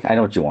say, okay, I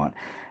know what you want,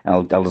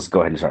 and I'll just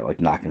go ahead and start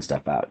like knocking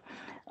stuff out.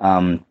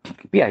 But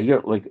yeah,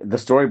 you're like the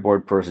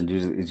storyboard person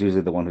is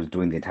usually the one who's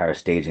doing the entire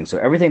staging. So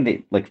everything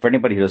that, like, for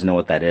anybody who doesn't know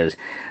what that is,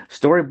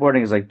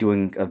 storyboarding is like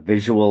doing a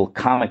visual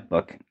comic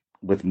book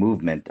with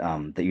movement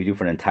that you do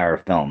for an entire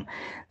film.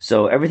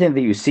 So everything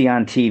that you see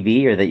on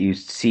TV or that you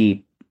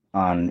see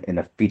in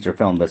a feature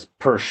film, that's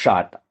per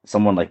shot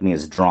someone like me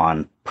has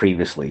drawn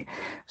previously.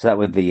 So that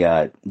way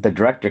the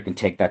director can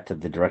take that to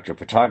the director of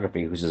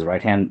photography, who's his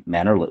right hand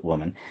man or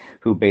woman,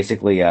 who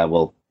basically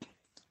will,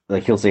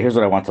 like, he'll say, here's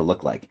what I want to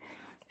look like.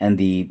 And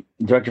the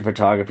director of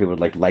photography would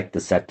like the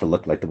set to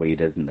look like the way you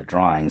did in the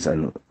drawings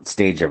and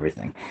stage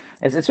everything.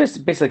 It's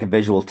basically like a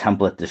visual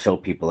template to show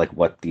people like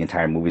what the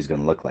entire movie is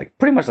going to look like.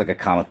 Pretty much like a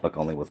comic book,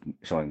 only with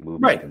showing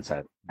movement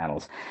inside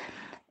panels.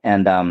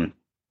 And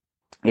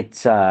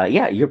it's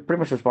you're pretty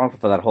much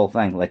responsible for that whole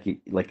thing.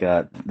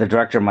 The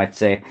director might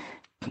say,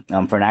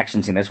 for an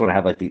action scene, I just want to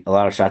have like a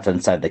lot of shots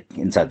inside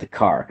the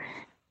car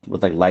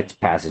with like lights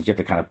passing. You have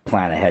to kind of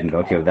plan ahead and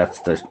go, okay, well,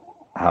 that's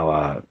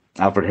how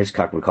Alfred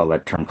Hitchcock would call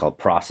that term called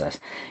process.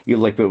 You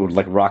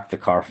would rock the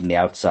car from the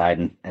outside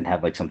and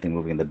have like something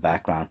moving in the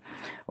background,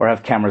 or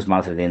have cameras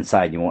mounted to the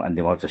inside. And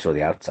they won't have to show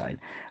the outside.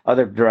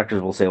 Other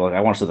directors will say, well,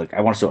 I want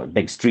to show a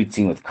big street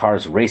scene with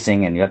cars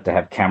racing, and you have to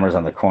have cameras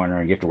on the corner,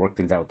 and you have to work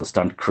things out with the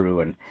stunt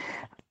crew and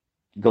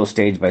go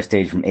stage by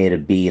stage from A to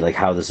B, like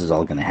how this is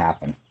all going to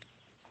happen.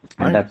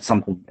 And that's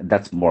something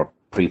that's more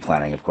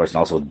pre-planning, of course, and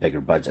also with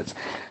bigger budgets.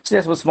 So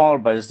yes, with smaller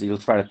budgets, you'll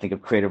try to think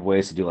of creative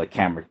ways to do like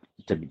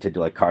to do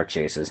like car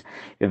chases. If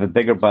you have a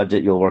bigger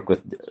budget, you'll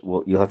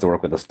have to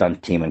work with a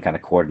stunt team and kind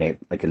of coordinate,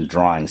 like in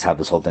drawings, how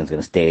this whole thing's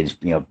going to stage,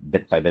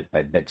 bit by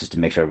bit, just to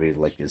make sure everybody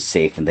like is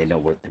safe and they know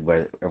where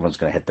everyone's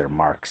going to hit their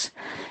marks.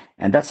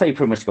 And that's how you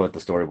pretty much go with the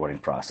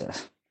storyboarding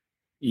process.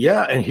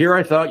 Yeah, and here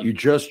I thought you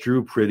just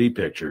drew pretty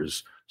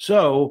pictures.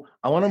 So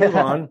I want to move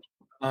on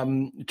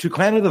to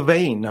Clan of the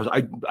Vein. Now,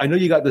 I know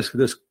you got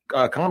this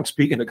comic.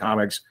 Speaking of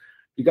comics,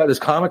 you got this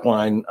comic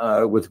line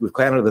with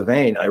Clan of the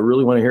Vein. I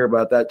really want to hear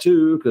about that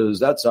too, because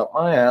that's up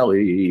my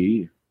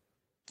alley.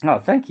 Oh,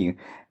 thank you.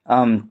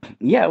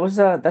 It was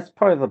that's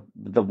probably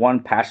the one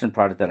passion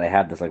project that I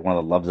have that's like one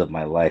of the loves of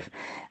my life.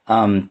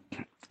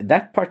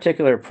 That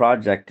particular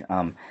project,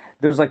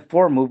 there's like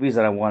 4 movies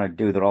that I want to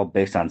do. They're all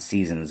based on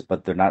seasons,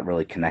 but they're not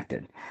really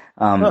connected.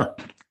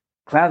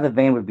 Clan of the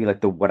Vein would be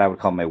like what I would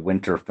call my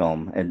winter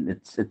film, and it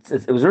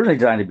was originally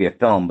designed to be a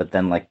film, but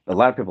then like a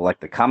lot of people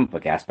like the comic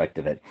book aspect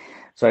of it,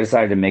 so I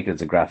decided to make it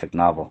as a graphic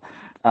novel.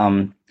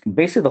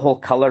 Basically, the whole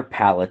color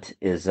palette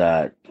is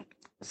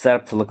set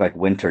up to look like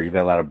winter. You've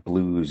got a lot of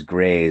blues,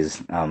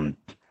 grays,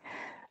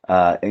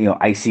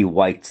 icy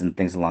whites, and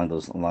things along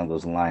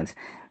those lines.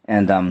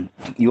 And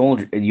you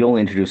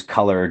only introduce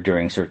color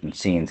during certain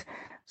scenes.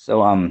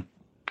 So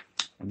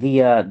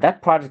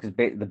that project is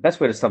the best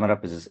way to sum it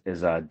up is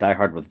Die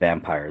Hard with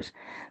vampires.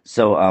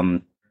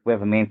 So we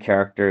have a main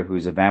character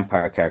who's a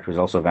vampire character who's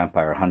also a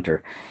vampire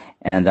hunter,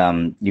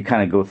 and you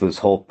kind of go through this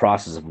whole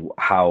process of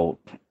how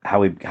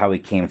he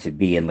came to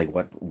be and like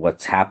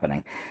what's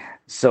happening.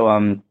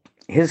 So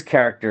his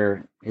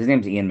character, his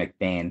name's Ian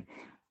McBain.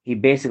 He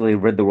basically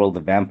rid the world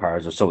of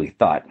vampires, or so he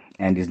thought,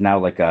 and he's now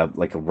like a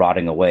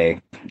rotting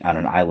away on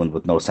an island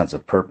with no sense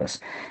of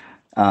purpose.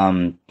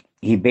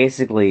 He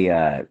basically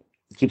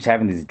keeps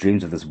having these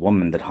dreams of this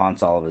woman that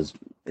haunts all of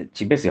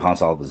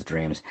his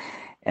dreams.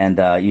 And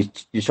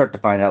you start to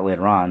find out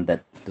later on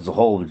that there's a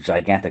whole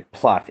gigantic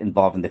plot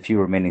involving the few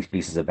remaining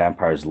species of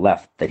vampires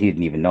left that he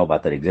didn't even know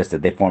about that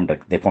existed. They formed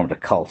a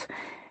cult,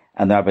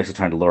 and they're basically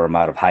trying to lure him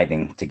out of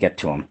hiding to get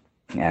to him.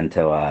 And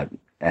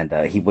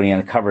when he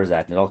uncovers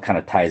that, it all kind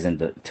of ties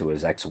into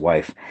his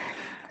ex-wife,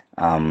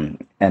 and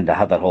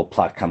how that whole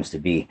plot comes to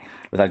be,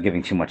 without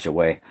giving too much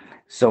away.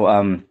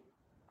 So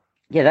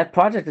that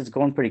project is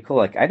going pretty cool.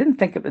 Like, I didn't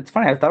think it's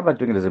funny. I thought about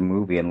doing it as a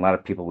movie, and a lot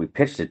of people we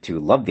pitched it to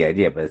loved the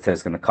idea, but it said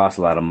it's going to cost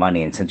a lot of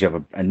money. And since you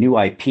have a new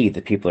IP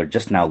that people are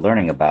just now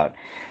learning about,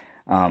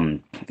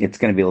 it's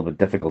going to be a little bit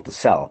difficult to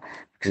sell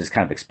because it's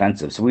kind of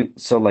expensive. So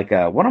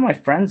one of my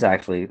friends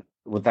actually,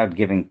 I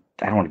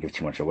don't want to give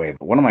too much away,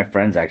 but one of my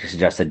friends actually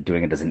suggested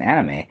doing it as an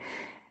anime,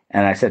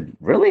 and I said,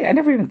 "Really? I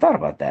never even thought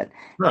about that."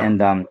 Right.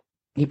 And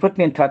he put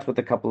me in touch with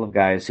a couple of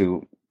guys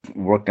who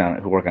work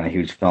on a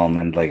huge film,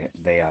 and like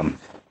they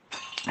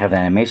have an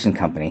animation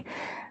company.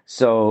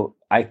 So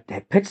I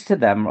pitched to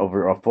them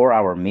over a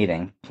 4-hour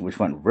meeting, which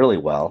went really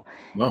well.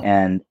 Wow.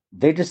 And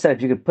they just said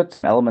if you could put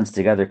some elements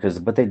together, because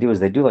what they do is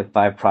they do like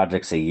 5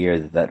 projects a year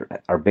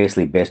that are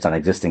basically based on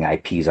existing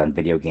IPs on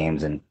video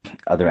games and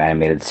other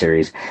animated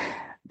series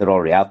that are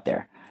already out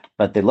there.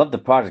 but they love the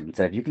project and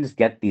said, if you can just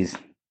get these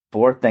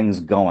 4 things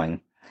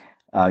going,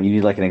 you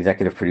need like an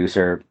executive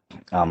producer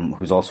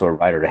who's also a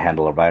writer to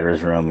handle a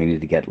writer's room. You need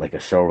to get like a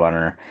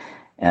showrunner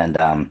and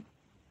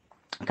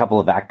a couple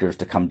of actors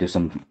to come do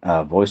some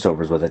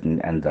voiceovers with it,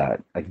 and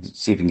like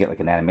see if you can get like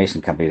an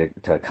animation company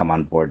to come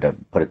on board to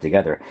put it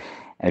together.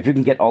 And if you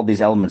can get all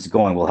these elements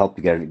going, we'll help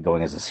you get it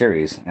going as a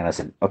series. And I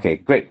said, okay,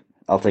 great,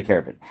 I'll take care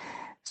of it.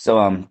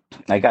 So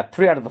I got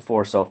 3 out of the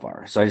 4 so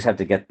far. So I just have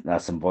to get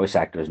some voice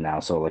actors now.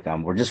 So like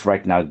we're just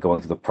right now going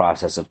through the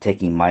process of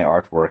taking my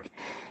artwork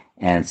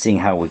and seeing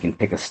how we can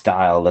pick a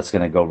style that's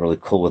going to go really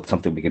cool with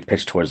something we can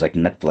pitch towards like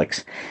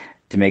Netflix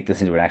to make this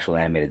into an actual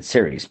animated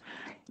series.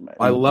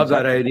 I love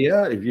that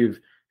idea. If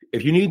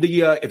you need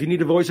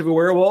the voice of a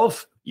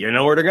werewolf, you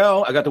know where to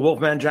go. I got the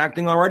Wolfman Jack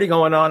thing already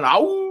going on.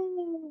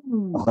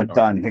 Oh,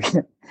 done.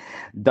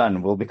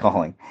 Done. We'll be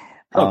calling.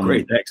 Oh,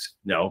 great. Thanks.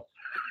 No.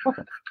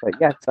 Okay. But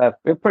yeah,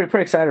 we're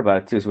pretty excited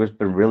about it too. So we've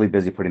been really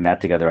busy putting that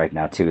together right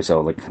now too.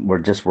 So like we're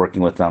just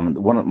working with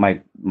one of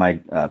my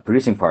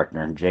producing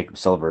partner, Jacob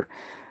Silver,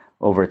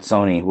 over at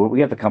Sony.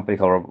 We have a company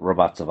called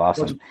Robots of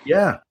Awesome.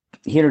 Yeah.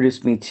 He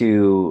introduced me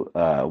to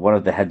one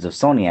of the heads of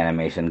Sony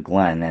Animation,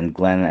 Glenn, and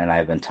Glenn and I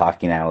have been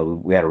talking now.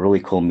 We had a really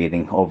cool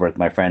meeting over at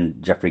my friend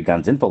Jeffrey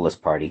Gunn's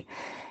InfoList party,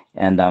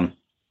 and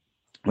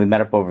we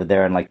met up over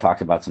there and like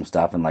talked about some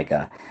stuff, and like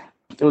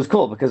it was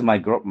cool because my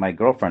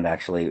girlfriend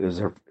actually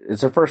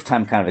it's her first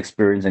time kind of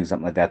experiencing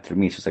something like that through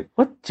me. She's like,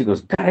 "What?" She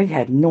goes, "God, I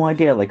had no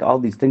idea like all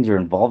these things you're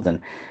involved in."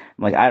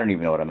 I'm like, I don't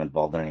even know what I'm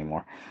involved in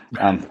anymore.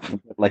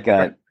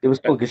 It was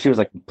cool because she was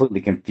like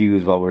completely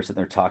confused while we were sitting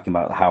there talking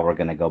about how we're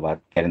going to go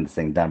about getting this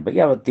thing done. But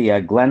yeah, with the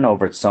Glenn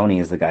over at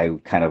Sony is the guy who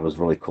kind of was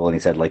really cool, and he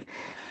said like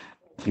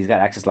he's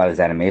got access to a lot of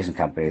his animation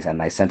companies,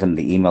 and I sent him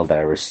the email that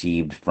I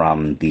received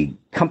from the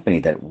company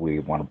that we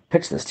want to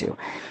pitch this to.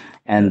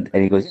 And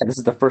he goes, yeah, this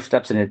is the first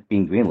steps in it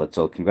being greenlit.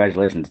 So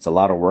congratulations. It's a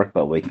lot of work,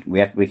 but we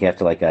have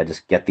to like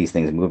just get these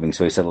things moving.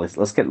 So he said,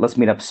 let's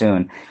meet up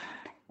soon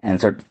and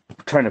start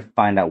trying to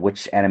find out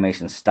which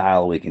animation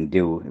style we can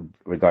do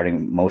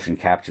regarding motion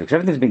capture, because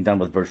everything's being done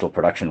with virtual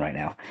production right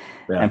now.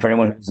 Yeah. And for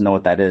anyone who doesn't know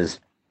what that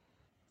is,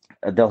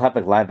 they'll have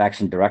like live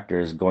action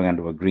directors going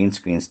onto a green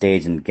screen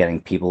stage and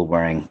getting people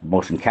wearing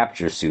motion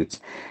capture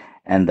suits.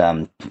 And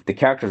the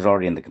characters are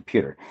already in the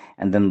computer.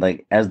 And then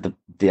like as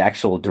the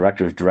actual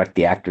directors direct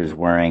the actors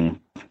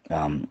wearing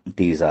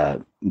these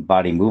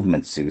body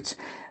movement suits,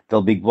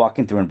 they'll be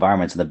walking through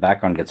environments and the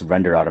background gets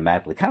rendered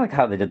automatically, kind of like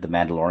how they did the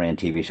Mandalorian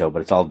TV show,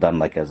 but it's all done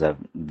like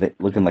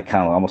looking like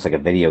kind of almost like a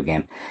video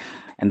game.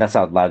 And that's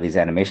how a lot of these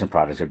animation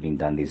projects are being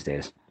done these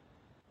days.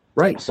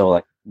 Right. So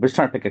like we're just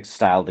trying to pick a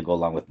style to go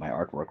along with my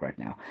artwork right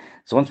now.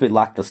 So once we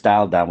lock the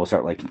style down, we'll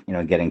start like,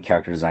 getting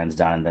character designs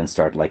done, and then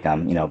start like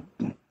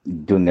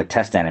doing a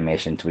test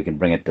animation so we can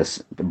bring it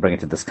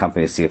to this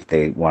company to see if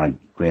they want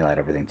to greenlight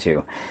everything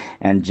too.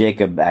 And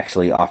Jacob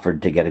actually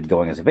offered to get it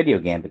going as a video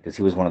game because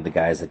he was one of the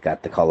guys that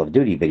got the Call of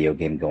Duty video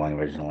game going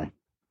originally.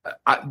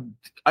 I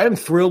am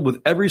thrilled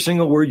with every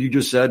single word you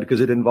just said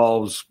because it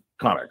involves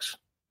comics,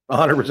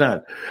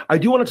 100%. I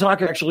do want to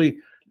talk actually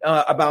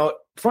about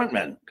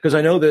Frontmen, because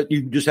I know that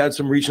you just had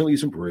some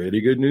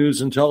pretty good news,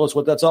 and tell us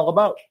what that's all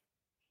about.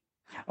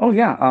 Oh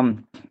yeah,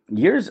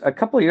 a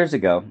couple of years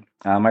ago,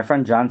 my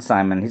friend John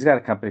Simon, he's got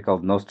a company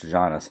called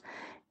Nostrajanus,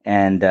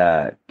 and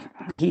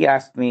he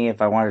asked me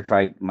if I wanted to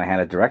try my hand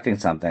at directing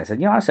something. I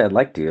said, honestly, I'd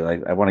like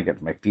to. I want to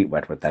get my feet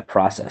wet with that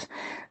process.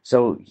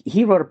 So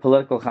he wrote a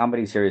political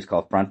comedy series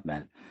called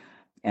Frontmen,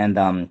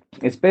 and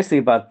it's basically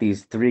about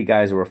these 3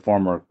 guys who were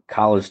former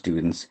college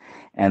students,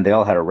 and they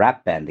all had a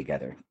rap band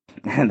together.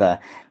 And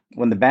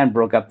when the band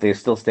broke up, they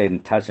still stayed in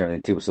touch and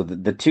everything too. So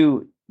the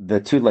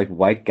two like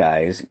white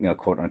guys,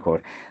 quote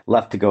unquote,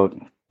 left to go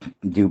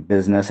do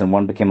business, and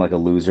one became like a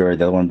loser.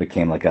 The other one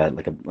became like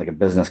a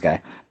business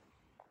guy,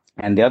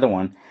 and the other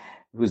one,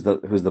 who's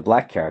the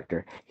black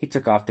character, he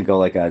took off to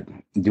go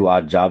do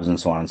odd jobs and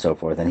so on and so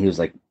forth. And he was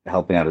like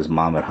helping out his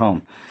mom at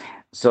home.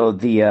 So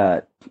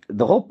the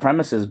whole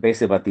premise is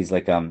basically about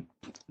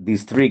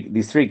these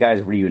three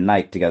guys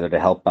reunite together to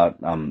help out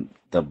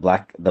the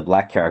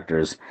black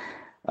character's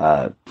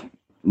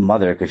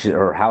mother, because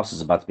her house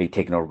is about to be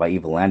taken over by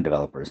evil land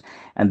developers,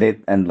 and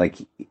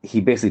he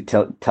basically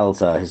tells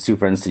his 2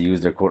 friends to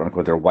use their quote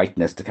unquote their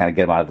whiteness to kind of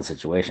get him out of the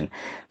situation.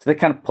 So they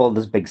kind of pulled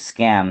this big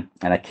scam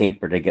and a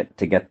caper to get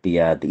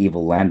the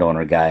evil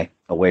landowner guy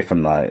away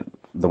from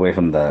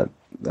the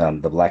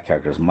black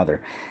character's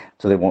mother,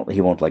 so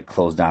he won't like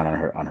close down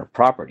on her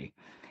property.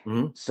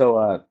 Mm-hmm.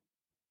 So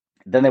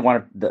then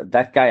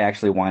that guy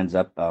actually winds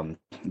up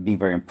being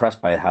very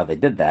impressed by how they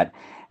did that.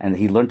 And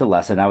he learned a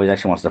lesson. Now he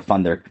actually wants to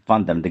fund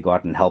them to go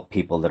out and help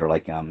people that are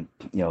like,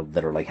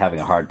 that are like having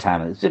a hard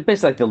time. It's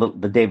basically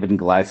like the David and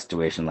Goliath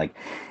situation. Like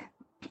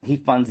he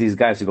funds these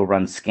guys to go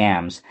run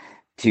scams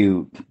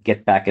to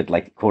get back at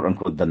like quote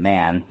unquote the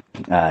man,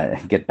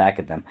 get back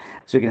at them,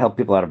 so he can help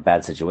people out of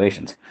bad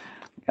situations,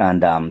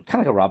 and kind of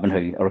like a Robin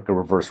Hood or like a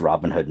reverse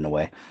Robin Hood in a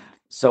way.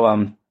 So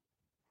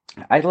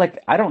I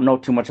don't know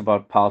too much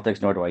about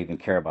politics, nor do I even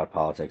care about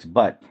politics,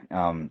 but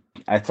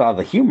I saw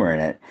the humor in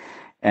it.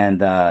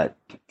 And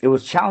it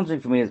was challenging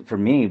for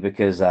me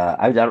because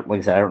I don't, like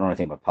I said, I don't know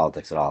anything about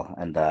politics at all,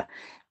 and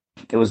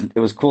it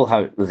was cool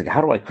how it was like,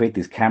 how do I create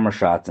these camera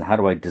shots and how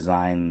do I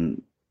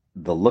design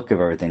the look of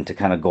everything to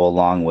kind of go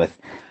along with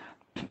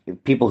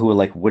people who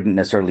like wouldn't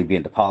necessarily be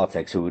into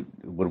politics who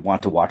would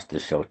want to watch the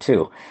show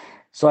too.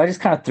 So I just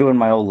kind of threw in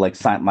my old like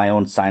my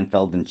own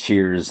Seinfeld and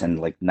Cheers and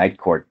like Night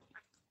Court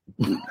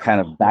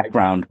kind of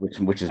background,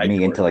 which is Night me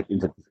Court. into like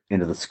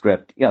into the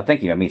script. Yeah,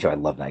 thank you. Me too. I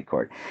love Night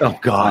Court. Oh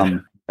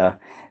God. Uh,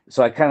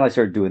 so I kind of like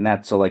started doing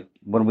that. So like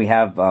when we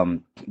have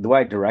the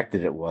way I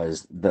directed it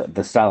was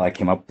the style I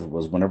came up with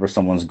was whenever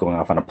someone's going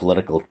off on a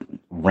political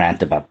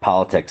rant about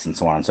politics and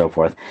so on and so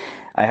forth,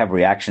 I have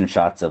reaction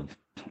shots of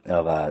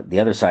the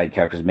other side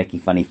characters making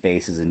funny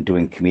faces and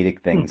doing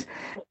comedic things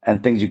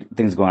and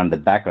things going on in the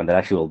background that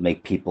actually will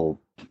make people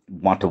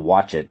want to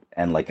watch it,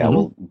 and like I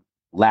will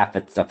laugh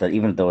at stuff that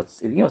even though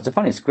it's it's a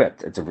funny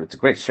script, it's a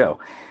great show.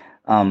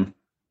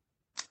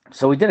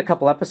 So we did a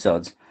couple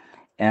episodes,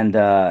 and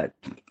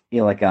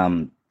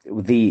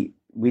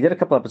we did a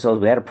couple episodes.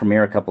 We had a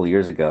premiere a couple of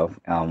years ago.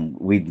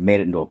 We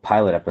made it into a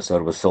pilot episode.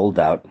 It was sold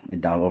out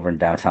over in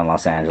downtown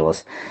Los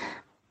Angeles.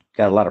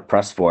 Got a lot of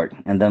press for it,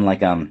 and then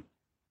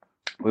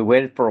we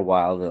waited for a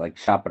while to like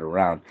shop it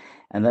around,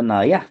 and then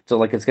so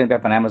like it's gonna be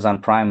up on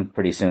Amazon Prime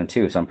pretty soon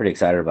too. So I'm pretty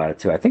excited about it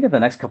too. I think in the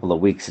next couple of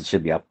weeks it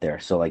should be up there.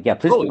 So like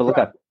please keep a look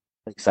up.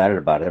 Excited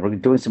about it. We're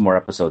doing some more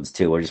episodes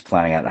too. We're just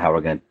planning out how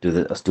we're gonna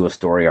do a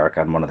story arc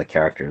on one of the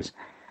characters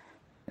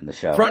in the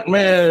show.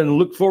 Frontman,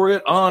 look for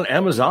it on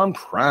Amazon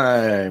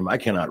Prime. I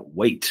cannot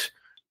wait.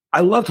 I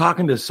love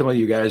talking to some of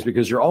you guys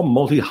because you're all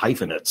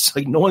multi-hyphenates.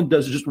 Like no one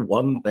does just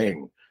one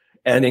thing.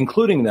 And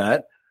including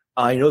that,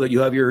 I know that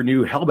you have your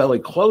new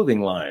Hellbelly clothing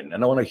line,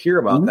 and I want to hear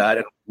about that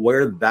and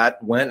where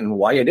that went and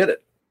why you did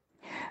it.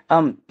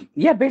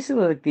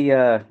 Basically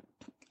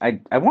like I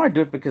want to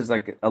do it because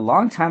like a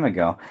long time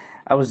ago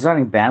I was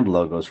designing band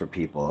logos for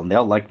people and they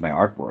all liked my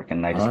artwork,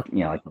 and I just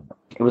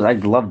I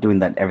love doing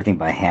that, everything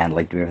by hand,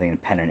 like doing everything in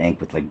pen and ink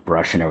with like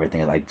brush and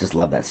everything. I just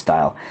love that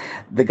style.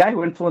 The guy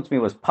who influenced me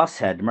was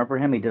Pusshead. Remember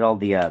him? He did all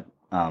the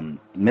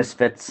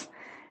Misfits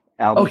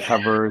album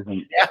covers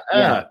and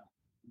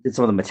did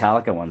some of the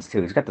Metallica ones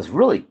too. He's got this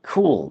really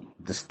cool,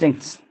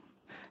 distinct,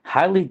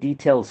 highly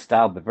detailed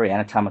style, but very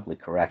anatomically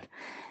correct.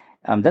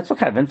 That's what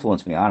kind of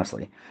influenced me,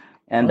 honestly.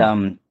 And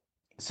I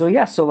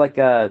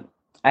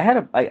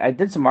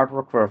did some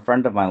artwork for a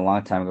friend of mine a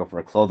long time ago for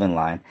a clothing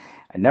line.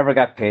 I never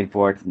got paid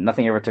for it.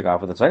 Nothing ever took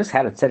off with it. So I just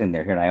had it sitting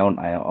there here, and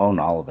I own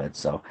all of it.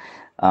 So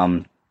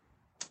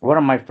one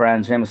of my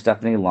friends, her name is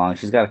Stephanie Long.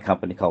 She's got a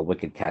company called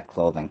Wicked Cat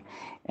Clothing,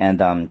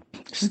 and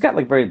she's got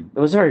like it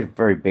was very,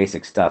 very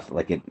basic stuff.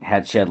 Like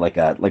she had like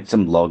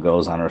some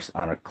logos on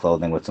her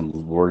clothing with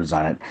some words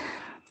on it.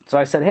 So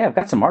I said, hey, I've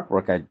got some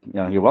artwork.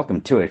 You're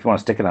welcome to it. If you want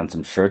to stick it on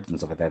some shirts and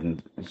stuff like that,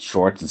 and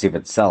shorts, and see if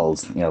it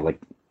sells,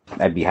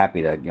 I'd be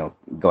happy to,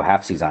 go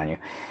halfsies on you.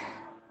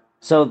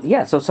 So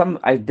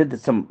I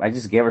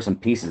just gave her some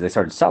pieces. They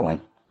started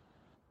selling.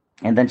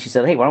 And then she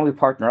said, hey, why don't we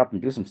partner up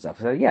and do some stuff?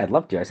 I said, yeah, I'd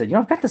love to. I said,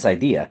 I've got this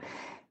idea.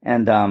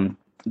 And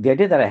the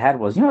idea that I had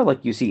was,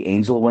 like you see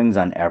angel wings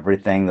on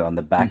everything on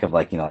the back of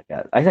I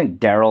think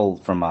Daryl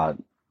from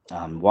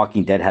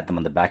Walking Dead had them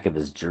on the back of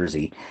his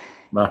jersey.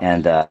 Wow.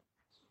 And they're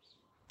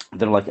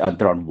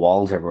on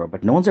walls everywhere,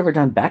 but no one's ever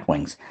done bat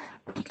wings.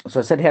 So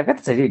I said, hey, I've got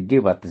this idea to do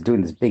about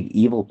doing this big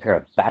evil pair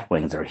of bat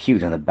wings that are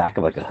huge on the back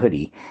of like a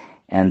hoodie.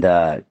 And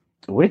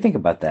what do you think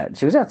about that?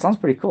 She goes, yeah, it sounds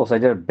pretty cool. So I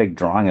did a big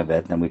drawing of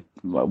it. And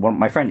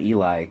my friend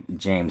Eli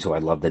James, who I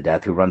love to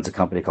death, who runs a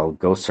company called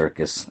Ghost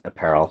Circus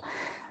Apparel,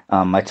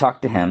 I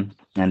talked to him,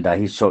 and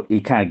he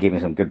kind of gave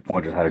me some good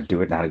pointers how to do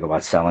it and how to go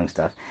about selling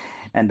stuff.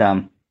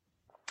 And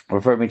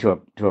referred me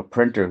to a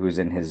printer who's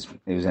in his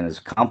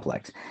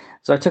complex.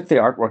 So I took the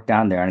artwork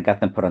down there and got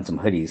them put on some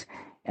hoodies.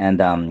 And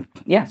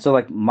so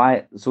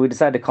we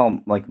decided to call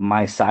like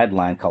my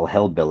sideline called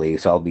Hellbilly.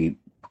 So I'll be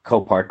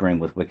co-partnering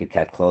with Wicked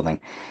Cat Clothing.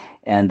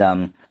 And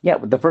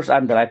the first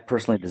item that I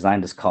personally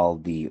designed is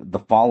called the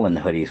Fallen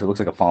hoodie. So it looks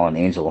like a fallen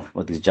angel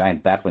with these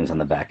giant bat wings on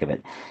the back of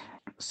it.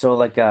 So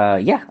what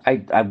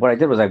I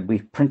did was we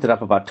printed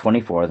up about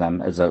 24 of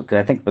them cause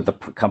I think with the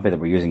company that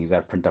we're using, you've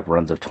got to print up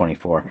runs of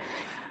 24.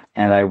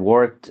 And I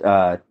wore it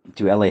to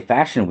LA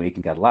Fashion Week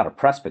and got a lot of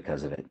press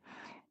because of it.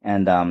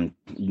 And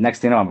next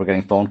thing you know, we're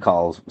getting phone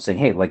calls saying,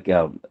 hey, where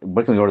can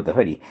we order the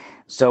hoodie?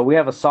 So we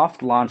have a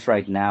soft launch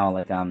right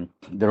now.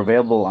 They're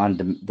available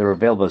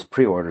as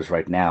pre-orders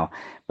right now.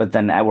 But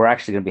then we're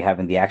actually going to be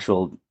having the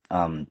actual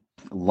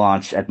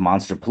launch at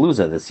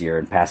Monsterpalooza this year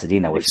in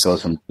Pasadena, which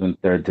goes from June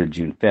 3rd to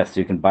June 5th. So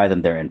you can buy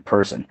them there in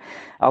person.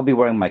 I'll be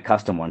wearing my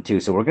custom one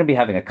too. So we're going to be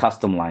having a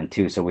custom line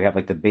too. So we have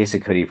like the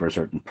basic hoodie for a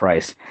certain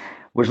price,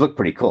 which look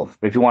pretty cool.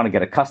 But if you want to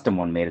get a custom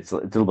one made, it's a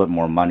little bit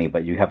more money,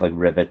 but you have like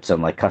rivets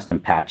and like custom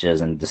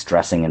patches and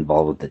distressing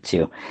involved with it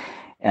too.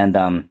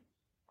 And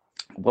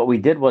what we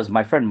did was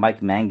my friend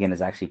Mike Mangan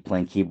is actually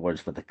playing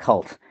keyboards for The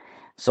Cult.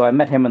 So I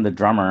met him and the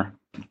drummer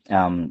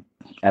um,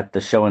 at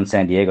the show in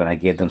San Diego, and I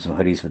gave them some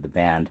hoodies for the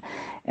band,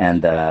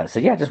 and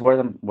said, "Yeah, just wear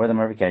them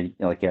every can.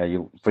 Like,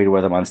 you're free to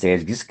wear them on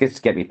stage.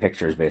 Just get me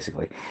pictures,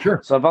 basically."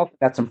 Sure. So I've also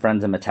got some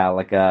friends in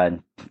Metallica,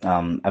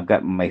 and I've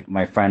got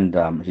my friend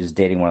who's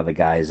dating one of the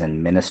guys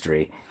in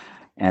Ministry,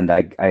 and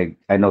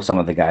I know some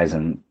of the guys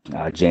in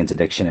Jane's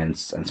Addiction and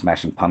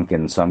Smashing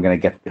Pumpkins, so I'm gonna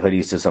get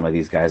hoodies to some of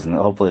these guys, and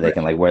hopefully they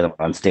can like wear them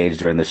on stage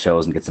during the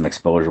shows and get some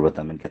exposure with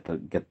them and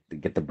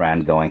get the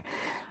brand going.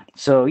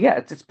 So yeah,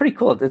 it's pretty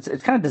cool. It's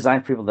kind of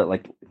designed for people that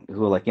like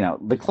who are like,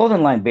 the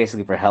clothing line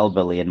basically for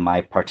Hellbilly, and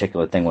my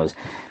particular thing was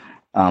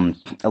a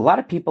lot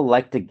of people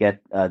like to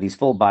get these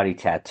full body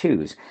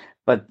tattoos,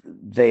 but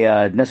they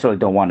necessarily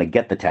don't want to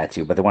get the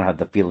tattoo, but they want to have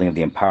the feeling of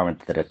the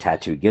empowerment that a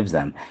tattoo gives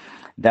them.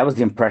 That was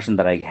the impression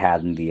that I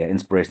had, and the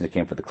inspiration that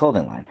came for the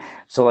clothing line.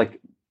 So like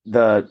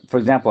for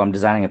example, I'm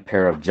designing a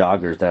pair of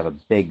joggers that have a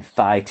big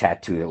thigh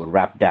tattoo that would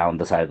wrap down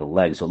the side of the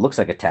leg, so it looks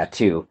like a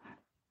tattoo.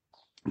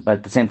 But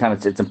at the same time,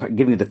 it's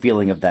giving you the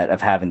feeling of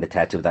having the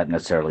tattoo without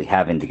necessarily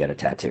having to get a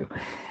tattoo,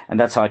 and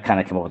that's how I kind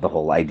of came up with the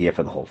whole idea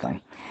for the whole thing.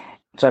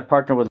 So I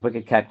partnered with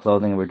Wicked Cat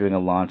Clothing, and we're doing a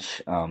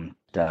launch. Like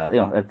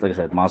I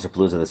said,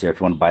 Monsterpalooza this year. If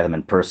you want to buy them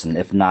in person,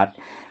 if not,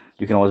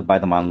 you can always buy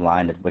them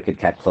online at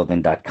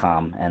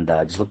wickedcatclothing.com, and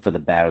just look for the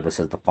banner that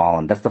says The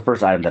Fallen. That's the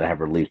first item that I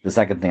have released. The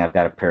second thing, I've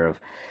got a pair of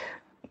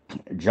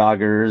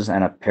joggers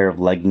and a pair of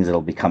leggings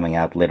that'll be coming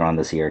out later on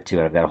this year too.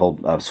 And I've got a whole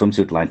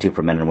swimsuit line too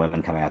for men and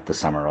women coming out this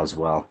summer as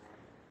well.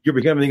 You're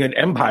becoming an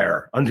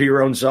empire unto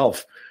your own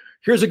self.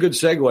 Here's a good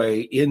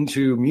segue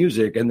into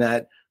music, and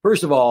that,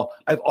 first of all,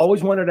 I've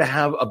always wanted to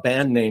have a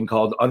band name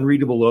called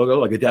Unreadable Logo,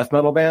 like a death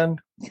metal band.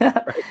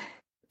 Right?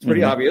 It's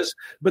pretty obvious.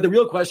 But the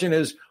real question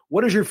is,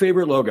 what is your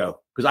favorite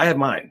logo? Because I have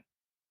mine.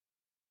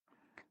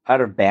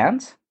 Out of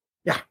bands?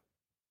 Yeah.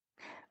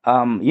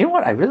 You know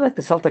what? I really like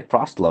the Celtic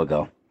Frost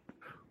logo.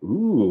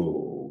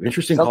 Ooh,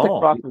 interesting Celtic call.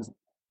 Frost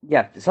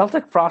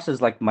Celtic Frost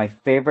is like my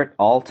favorite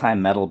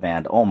all-time metal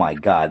band. Oh my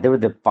God. They were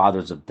the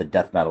fathers of the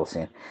death metal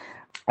scene.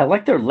 I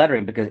like their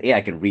lettering because A,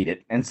 I can read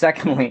it. And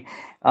secondly,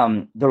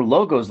 their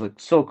logos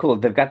look so cool.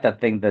 They've got that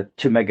thing, the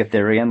To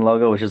Megatherion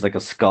logo, which is like a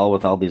skull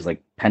with all these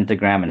like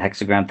pentagram and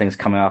hexagram things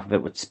coming off of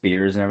it with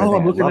spears and everything. Oh,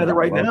 I'm looking at it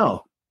right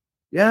now.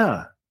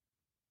 Yeah.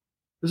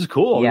 This is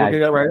cool. Yeah, I'm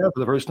looking at it right now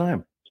for the first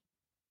time.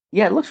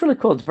 Yeah, it looks really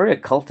cool. It's very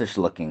occultish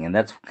looking, and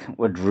that's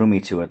what drew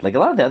me to it. Like a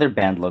lot of the other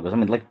band logos,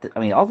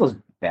 all those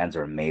bands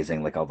are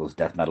amazing, like all those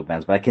death metal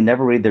bands, but I can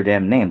never read their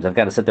damn names. I've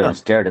got to sit there and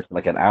stare at it for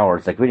like an hour.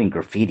 It's like reading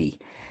graffiti.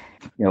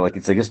 Like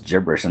it's like just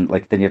gibberish, and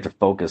like then you have to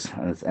focus.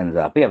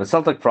 But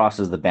Celtic Frost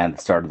is the band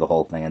that started the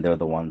whole thing, and they're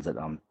the ones that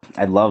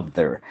I love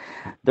their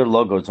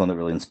logo. Is one that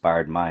really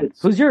inspired mine.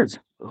 Who's yours?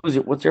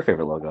 What's your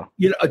favorite logo?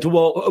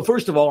 Well,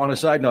 first of all, on a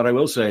side note, I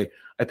will say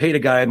I paid a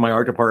guy in my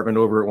art department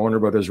over at Warner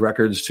Brothers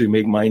Records to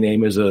make my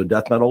name as a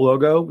death metal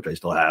logo, which I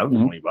still have,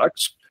 $20.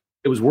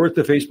 It was worth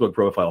the Facebook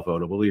profile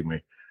photo, believe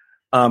me.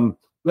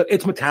 But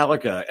it's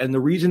Metallica, and the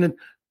reason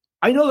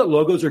I know that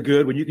logos are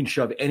good when you can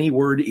shove any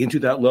word into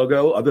that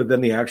logo other than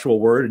the actual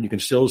word, and you can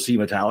still see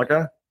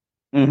Metallica.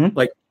 Mm-hmm.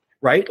 Like,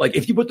 right? Like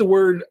if you put the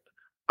word,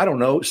 I don't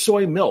know,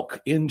 soy milk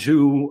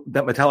into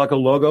that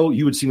Metallica logo,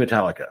 you would see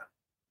Metallica.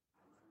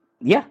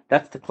 Yeah,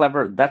 that's the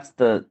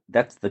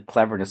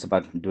cleverness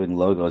about doing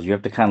logos. You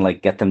have to kind of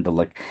like get them to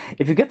look.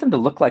 If you get them to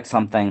look like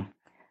something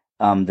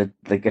that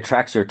like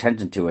attracts your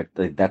attention to it,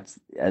 like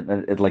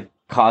it like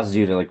causes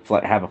you to like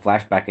have a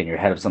flashback in your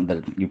head of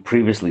something that you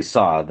previously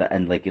saw,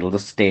 and like it'll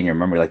just stay in your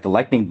memory. Like the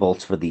lightning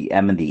bolts for the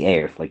M and the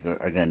A are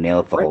going to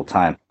nail it the whole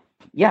time.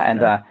 Yeah,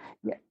 and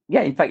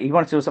yeah. In fact, you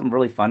want to do something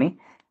really funny?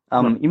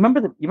 You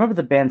remember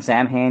the band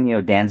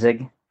Samhain?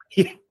 Danzig.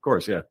 Yeah, of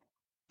course, yeah.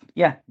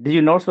 Yeah. Did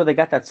you notice where they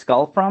got that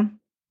skull from?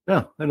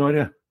 No, I had no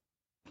idea.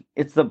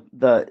 It's the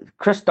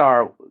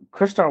Crystar.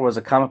 Crystar was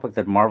a comic book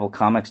that Marvel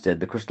Comics did,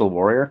 the Crystal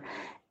Warrior.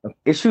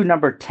 Issue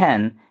number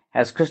 10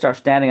 has Crystar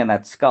standing on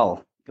that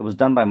skull. It was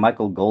done by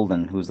Michael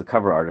Golden, who's the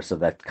cover artist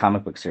of that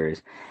comic book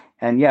series.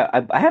 And yeah,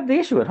 I have the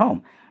issue at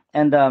home.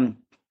 And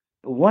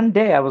one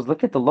day I was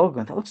looking at the logo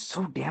and that looks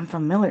so damn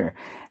familiar.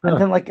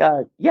 And then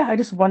I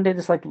just one day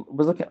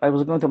I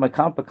was going through my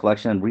comic book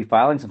collection and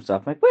refiling some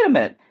stuff. I'm like, wait a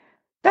minute.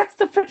 That's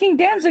the freaking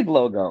Danzig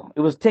logo.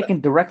 It was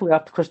taken directly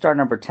off the Crystar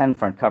number 10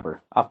 front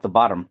cover, off the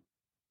bottom.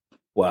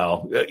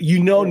 Wow.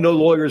 No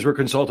lawyers were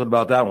consulted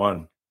about that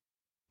one.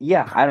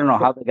 Yeah, I don't know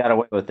how they got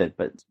away with it,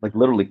 but like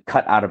literally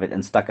cut out of it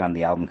and stuck on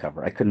the album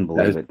cover. I couldn't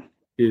believe it.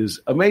 Is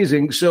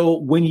amazing. So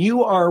when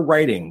you are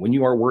writing, when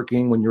you are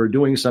working, when you're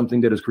doing something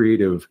that is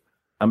creative,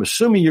 I'm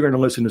assuming you're going to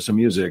listen to some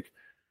music.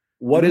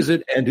 What is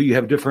it? And do you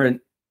have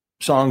different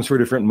songs for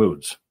different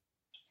moods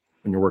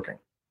when you're working?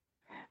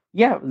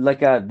 Yeah,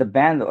 like the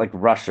band, like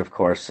Rush, of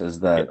course, is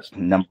the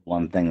number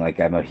one thing. Like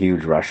I'm a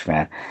huge Rush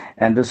fan,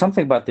 and there's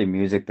something about their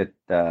music that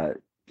that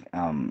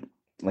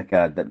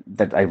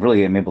I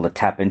really am able to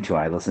tap into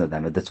when I listen to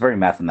them. It's very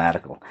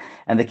mathematical,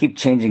 and they keep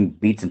changing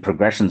beats and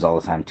progressions all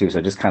the time too.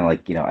 So just kind of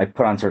like I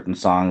put on certain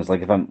songs.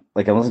 Like if I'm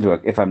like I listen to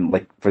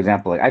for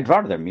example, like I draw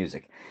to their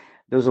music.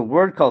 There's a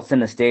word called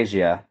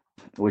synesthesia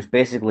which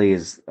basically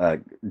is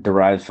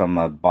derives from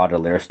a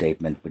Baudelaire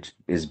statement, which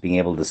is being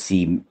able to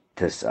see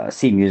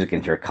music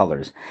into your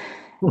colors.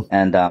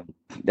 And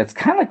that's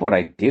kind of like what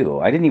I do.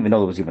 I didn't even know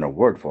there was even a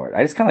word for it.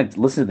 I just kind of like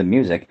listen to the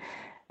music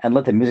and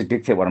let the music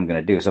dictate what I'm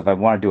going to do. So if I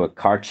want to do a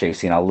car chase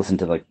scene, I'll listen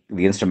to like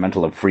the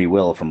instrumental of Free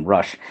Will from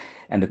Rush,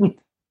 and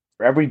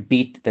for every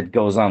beat that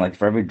goes on, like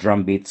for every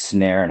drum beat,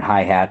 snare, and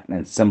hi hat,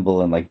 and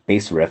cymbal, and like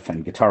bass riff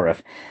and guitar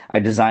riff, I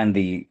designed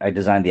the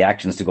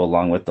actions to go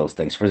along with those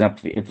things. For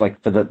example, if like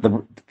for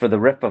the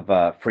riff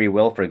of Free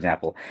Will, for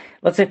example,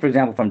 let's say for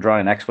example, if I'm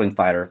drawing an X-wing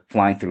fighter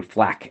flying through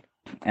flak,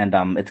 and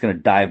it's going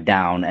to dive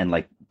down and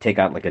like take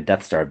out like a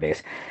Death Star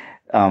base,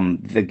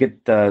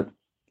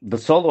 the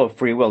solo of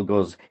Free Will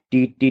goes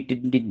beats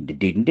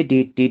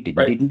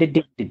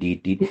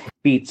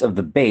of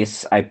the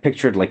bass. I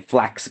pictured like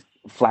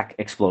flak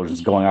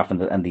explosions going off,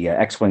 and the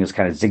X-wing is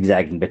kind of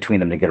zigzagging between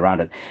them to get around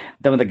it.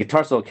 Then when the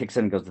guitar solo kicks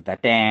in and goes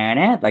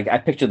that, like I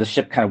picture the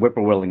ship kind of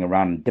whirling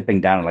around and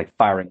dipping down and like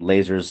firing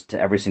lasers to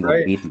every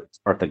single beat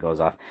part that goes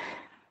off.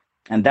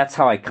 And that's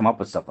how I come up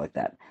with stuff like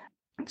that.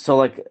 So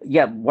like,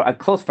 yeah, a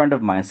close friend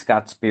of mine,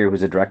 Scott Spear,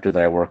 who's a director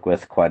that I work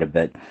with quite a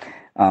bit,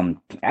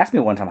 asked me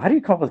one time, how do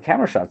you come up with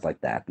camera shots like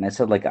that? And I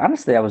said, like,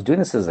 honestly, I was doing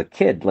this as a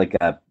kid, like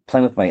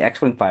playing with my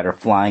X-wing fighter,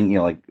 flying,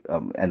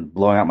 and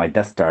blowing out my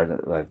Death Star,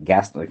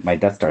 my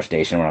Death Star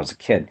station when I was a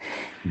kid.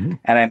 Mm-hmm.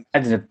 And I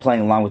imagined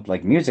playing along with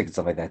like music and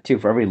stuff like that too.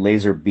 For every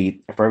laser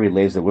beat, for every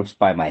laser that whips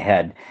by my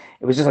head,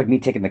 it was just like me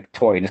taking the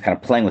toy and just kind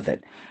of playing with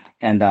it.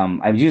 And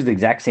I've used the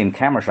exact same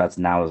camera shots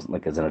now as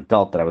an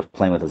adult that I was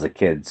playing with as a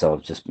kid. So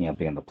it's just, being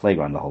on the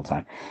playground the whole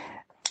time.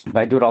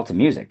 But I do it all to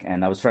music.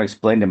 And I was trying to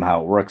explain to him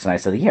how it works. And I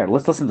said, here,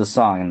 let's listen to the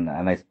song.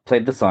 And I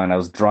played the song. And I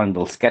was drawing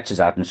little sketches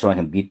out and showing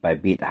him beat by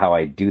beat how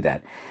I do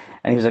that.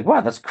 And he was like,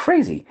 wow, that's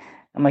crazy.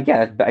 I'm like,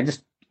 yeah,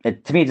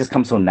 to me, it just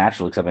comes so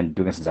naturally because I've been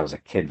doing it since I was a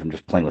kid from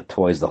just playing with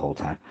toys the whole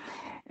time.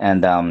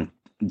 And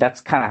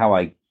that's kind of how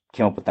I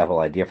came up with that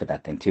whole idea for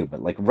that thing too.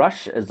 But like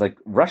Rush and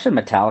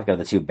Metallica are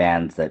the two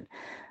bands that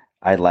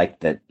I like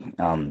that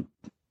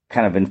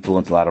kind of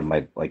influence a lot of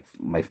my a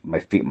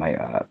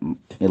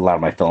lot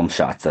of my film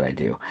shots that I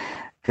do,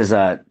 because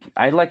I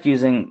like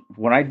using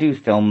when I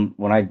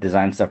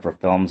design stuff for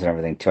films and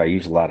everything too. I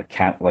use a lot of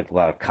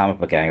comic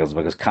book angles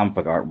because comic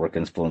book artwork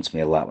influenced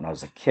me a lot when I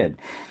was a kid.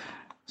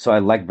 So I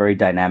like very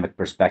dynamic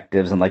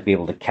perspectives and like be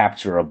able to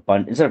capture a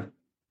bunch instead of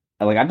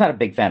like I'm not a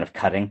big fan of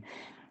cutting,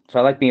 so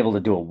I like being able to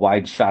do a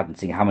wide shot and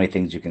see how many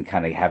things you can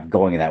kind of have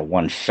going in that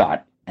one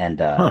shot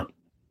and.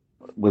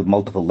 With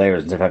multiple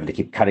layers instead of having to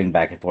keep cutting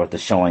back and forth to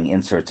showing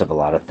inserts of a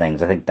lot of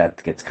things. I think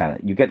that gets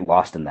you get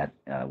lost in that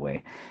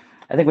way.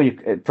 I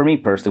think for me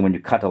personally, when you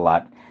cut a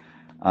lot,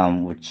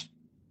 which,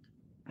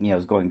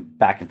 is going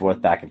back and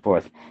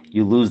forth,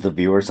 you lose the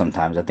viewer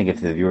sometimes. I think if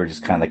the viewer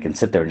just kind of can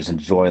sit there and just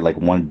enjoy like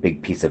one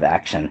big piece of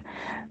action,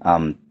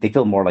 they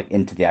feel more like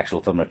into the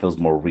actual film and it feels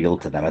more real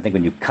to them. I think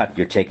when you cut,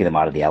 you're taking them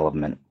out of the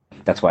element.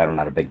 That's why I'm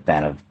not a big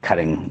fan of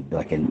cutting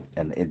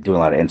and doing a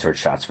lot of insert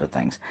shots for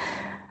things.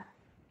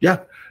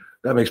 Yeah.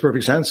 That makes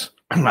perfect sense.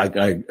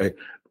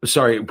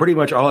 Sorry, pretty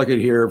much all I could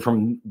hear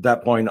from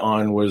that point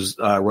on was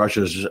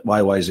Rush's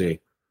YYZ.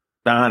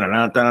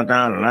 That's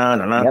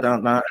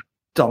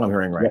all I'm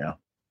hearing right now.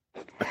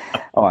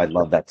 Oh, I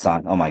love that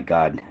song. Oh my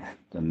God.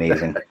 It's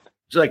amazing.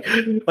 It's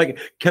like,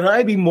 can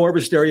I be more of a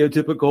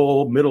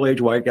stereotypical middle-aged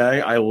white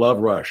guy? I love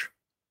Rush.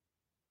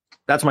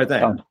 That's my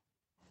thing.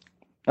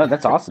 Oh,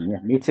 that's awesome. Yeah,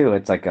 me too.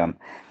 It's like,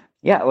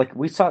 yeah, like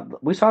we saw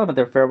them at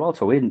their farewell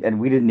tour. We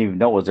didn't even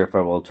know it was their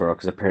farewell tour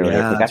because apparently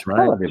they forgot to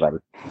tell everybody.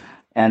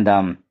 And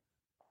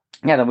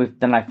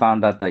then I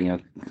found out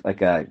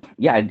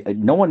that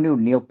no one knew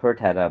Neil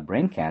Peart had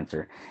brain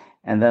cancer.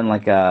 And then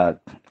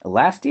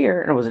last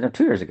year, or was it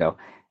 2 years ago?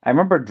 I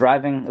remember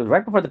driving. It was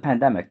right before the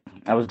pandemic.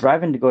 I was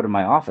driving to go to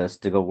my office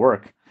to go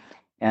work,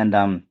 and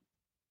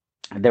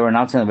they were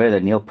announcing on the radio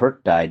that Neil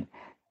Peart died,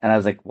 and I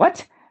was like,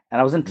 "What?"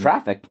 And I was in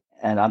traffic.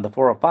 And on the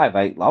 405,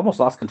 I almost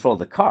lost control of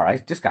the car. I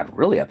just got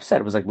really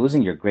upset. It was like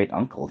losing your great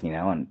uncle,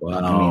 And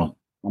wow.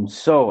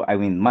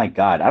 My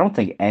God, I don't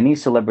think any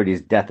celebrity's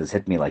death has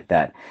hit me like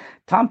that.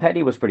 Tom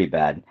Petty was pretty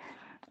bad.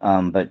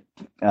 But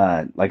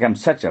I'm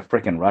such a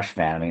freaking Rush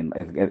fan. I mean,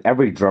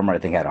 every drummer I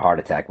think had a heart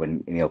attack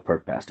when Neil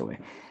Peart passed away.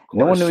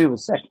 No one knew he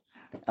was sick.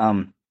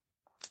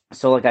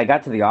 So I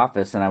got to the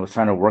office and I was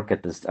trying to work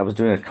at this. I was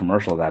doing a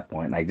commercial at that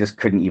point, and I just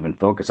couldn't even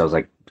focus. I was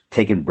like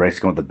taking breaks,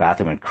 going to the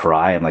bathroom and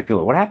cry. I'm like,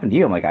 people, what happened to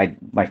you? I'm like,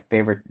 my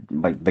favorite,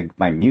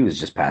 my muse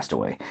just passed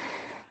away.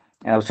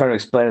 And I was trying to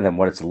explain to them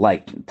what it's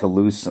like to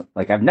lose.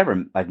 Like I've never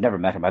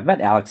met him. I've met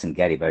Alex and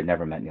Geddy, but I've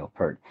never met Neil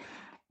Peart.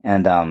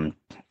 And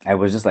I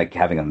was just like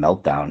having a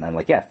meltdown.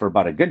 And for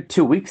about a good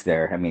 2 weeks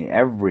there, I mean,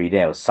 every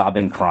day I was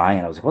sobbing, crying.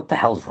 And I was like, what the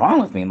hell's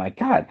wrong with me? My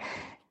God.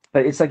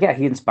 But it's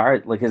he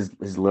inspired,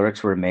 his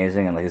lyrics were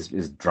amazing, and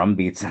his drum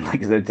beats, and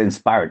it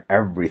inspired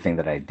everything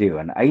that I do.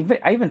 And I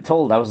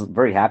was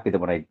very happy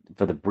that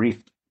for the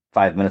brief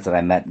 5 minutes that I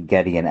met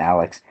Geddy and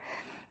Alex,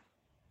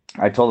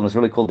 I told them it's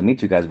really cool to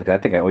meet you guys because I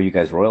think I owe you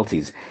guys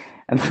royalties.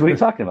 And what are you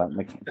talking about?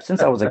 Like,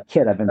 since I was a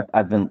kid,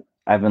 I've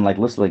I've been like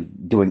literally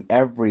doing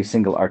every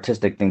single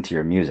artistic thing to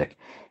your music.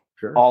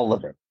 Sure. All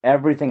of it.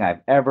 Everything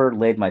I've ever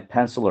laid my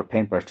pencil or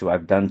paintbrush to,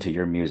 I've done to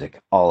your music.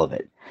 All of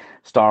it.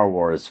 Star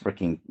Wars,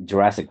 freaking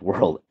Jurassic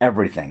World,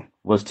 everything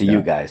was to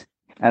you guys.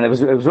 And it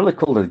was really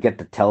cool to get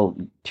to tell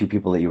two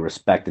people that you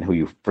respect and who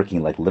you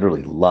freaking like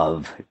literally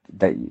love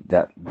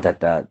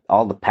that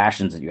all the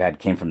passions that you had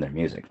came from their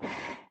music.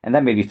 And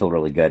that made me feel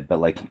really good. But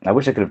like, I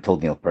wish I could have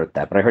told Neil Peart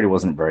that, but I heard he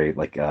wasn't very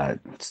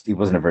he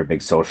wasn't a very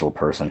big social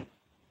person.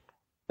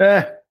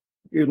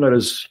 You let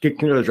us kick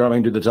the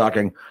drumming, do the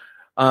talking.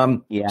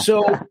 Yeah.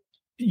 So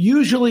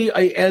usually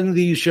I end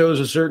these shows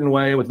a certain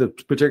way with a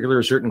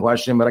particular certain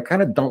question, but I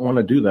kind of don't want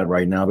to do that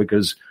right now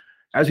because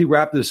as we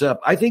wrap this up,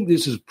 I think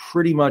this is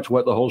pretty much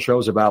what the whole show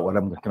is about, what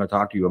I'm going to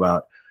talk to you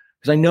about.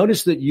 Because I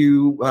noticed that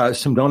you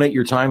donate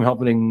your time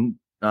helping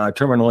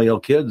terminally ill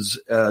kids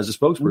as a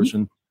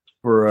spokesperson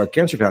for a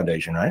cancer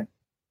foundation, right?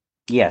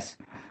 Yes.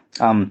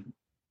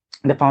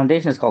 The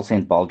foundation is called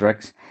St.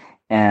 Baldrick's,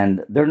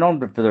 and they're known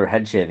for their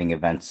head shaving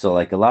events. So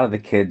like a lot of the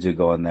kids who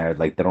go in there,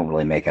 like they don't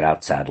really make it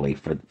out, sadly,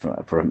 for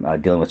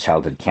dealing with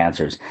childhood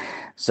cancers.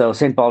 So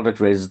St.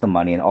 Baldrick's raises the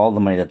money, and all the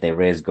money that they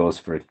raise goes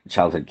for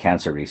childhood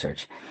cancer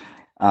research.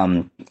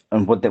 And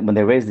when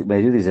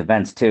they do these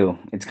events too,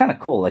 it's kind of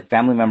cool. Like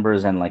family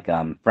members and like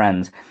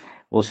friends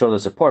will show their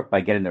support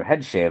by getting their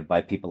head shaved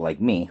by people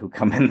like me who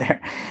come in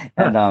there,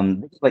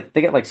 and like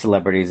they get like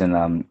celebrities and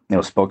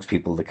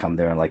spokespeople to come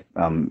there and like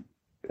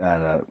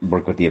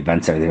work with the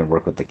events and everything and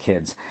work with the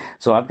kids.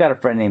 So I've got a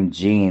friend named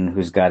Gene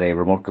who's got a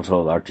remote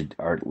controlled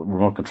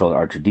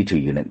R2D2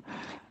 unit.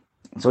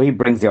 So he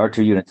brings the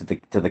R2 unit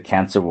to the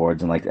cancer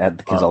wards and like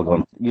the kids all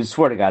going. You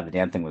swear to God, the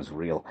damn thing was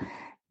real.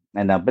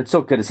 And but it's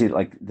so good to see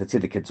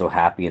the kids so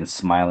happy and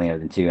smiling and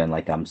everything too. And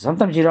like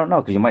sometimes you don't know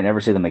because you might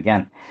never see them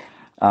again.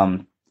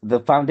 The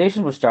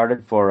foundation was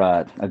started for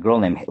a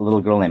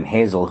little girl named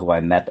Hazel, who I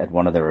met at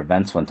one of their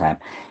events one time,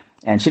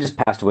 and she just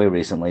passed away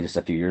recently, just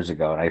a few years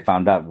ago. And I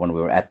found out when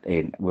we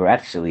were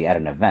actually at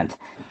an event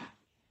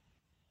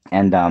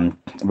and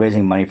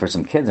raising money for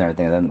some kids and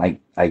everything. And then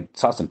I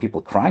saw some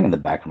people crying in the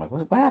back. I'm like,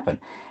 what happened?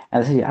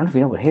 And I said, I don't know if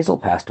you know, but Hazel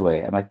passed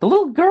away. I'm like, the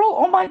little girl?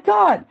 Oh my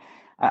God.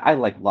 I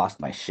like lost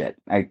my shit.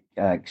 I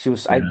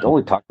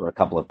only talked to her a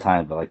couple of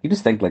times, but like you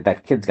just think like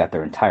that kid's got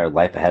their entire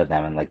life ahead of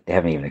them and like they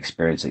haven't even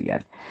experienced it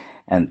yet,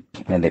 and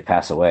they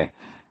pass away.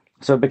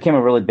 So it became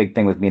a really big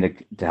thing with me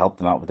to help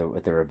them out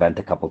with their event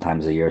a couple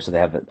times a year. So they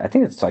have I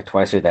think it's like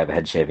twice a year they have a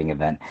head shaving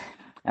event,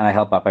 and I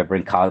help out by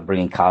bringing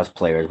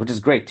cosplayers, which is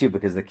great too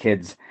because the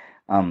kids,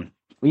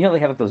 they have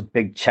like those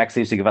big checks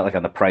they used to give out like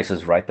on The Price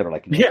is Right that are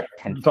like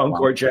 10 phone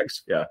cord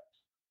checks,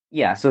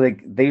 Yeah, so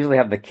they usually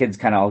have the kids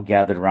kind of all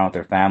gathered around with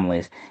their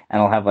families,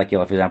 and I'll have like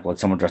for example, like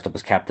someone dressed up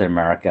as Captain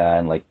America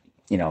and like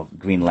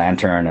Green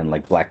Lantern and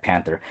like Black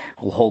Panther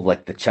will hold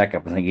like the check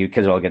up and think you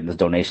kids are all getting this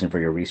donation for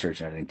your research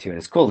and everything too. And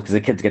it's cool because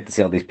the kids get to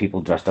see all these people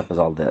dressed up as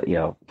all the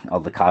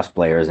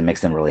cosplayers and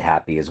makes them really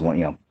happy. As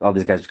all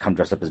these guys come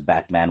dressed up as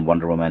Batman,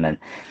 Wonder Woman, and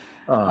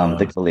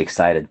they're really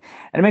excited,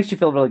 and it makes you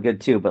feel really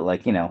good too. But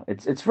like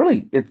it's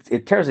really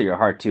it tears at your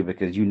heart too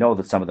because you know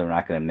that some of them are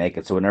not going to make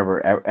it. So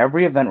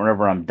every event,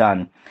 whenever I'm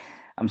done,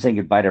 I'm saying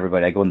goodbye to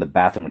everybody. I go in the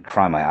bathroom and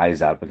cry my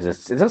eyes out because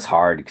it's just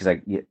hard because I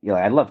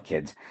love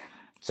kids,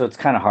 so it's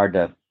kind of hard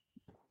to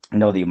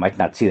know that you might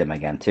not see them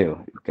again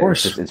too. Of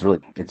course,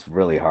 it's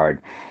really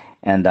hard,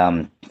 and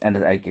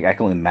I can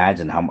only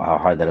imagine how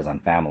hard that is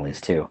on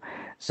families too.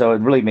 So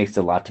it really makes it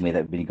a lot to me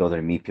that when you go there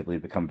and meet people, you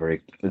become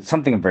it's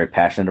something I'm very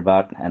passionate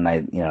about, and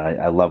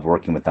I love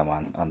working with them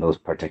on those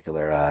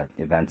particular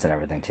events and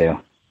everything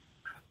too.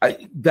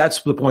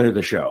 That's the point of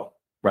the show.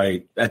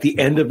 Right. At the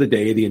end of the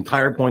day, the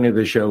entire point of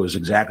the show is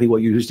exactly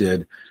what you just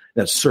did.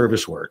 That's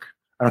service work.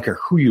 I don't care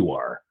who you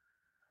are.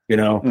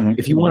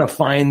 If you want to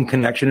find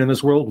connection in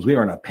this world, because we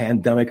are in a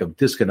pandemic of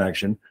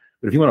disconnection,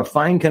 but if you want to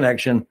find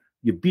connection,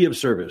 you be of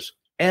service.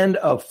 End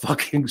of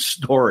fucking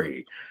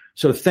story.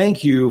 So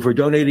thank you for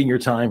donating your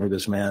time for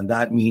this, man.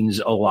 That means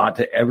a lot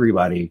to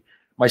everybody,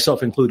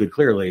 myself included,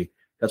 clearly.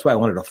 That's why I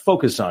wanted to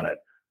focus on it.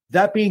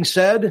 That being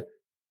said,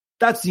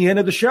 that's the end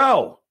of the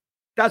show.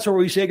 That's where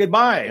we say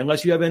goodbye,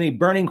 unless you have any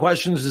burning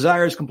questions,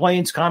 desires,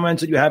 complaints,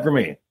 comments that you have for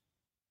me.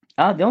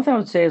 The only thing I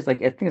would say is, I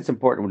think it's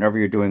important whenever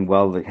you're doing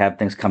well to have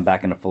things come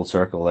back in a full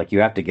circle. Like, you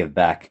have to give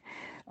back.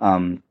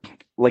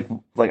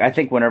 I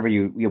think whenever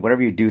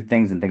you do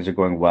things and things are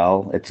going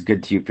well, it's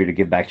good for you to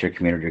give back to your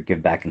community or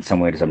give back in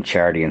some way to some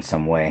charity in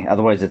some way.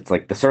 Otherwise, it's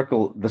like the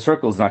circle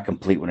is not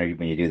complete when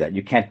you do that.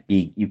 You can't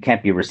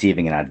be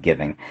receiving and not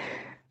giving.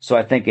 So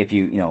I think if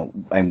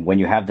when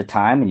you have the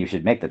time, and you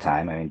should make the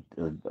time,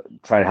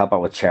 try to help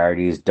out with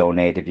charities,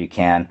 donate if you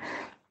can.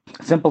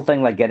 Simple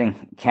thing like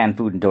getting canned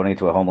food and donate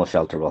to a homeless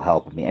shelter will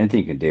help. Anything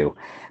you can do,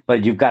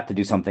 but you've got to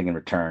do something in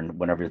return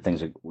whenever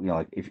things are,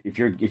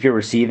 if you're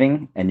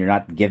receiving and you're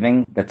not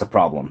giving, that's a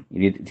problem. You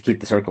need to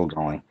keep the circle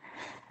going.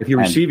 If you're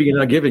receiving and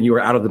not giving, you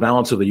are out of the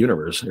balance of the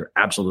universe. You're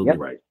absolutely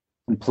right.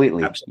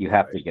 Completely. Absolutely you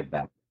have to give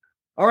back.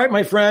 All right,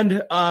 my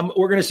friend.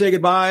 We're going to say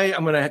goodbye.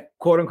 I'm going to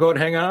quote unquote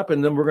hang up,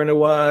 and then we're going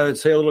to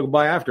say a little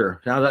goodbye after.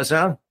 How does that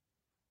sound?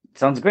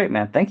 Sounds great,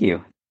 man. Thank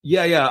you.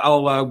 Yeah.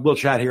 We'll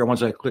chat here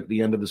once I click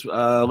the end of this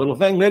little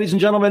thing. Ladies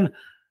and gentlemen,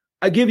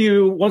 I give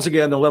you once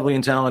again the lovely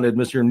and talented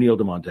Mr. Neil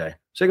DeMonte.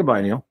 Say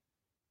goodbye, Neil.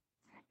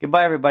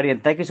 Goodbye, everybody,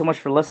 and thank you so much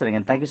for listening,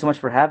 and thank you so much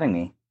for having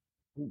me.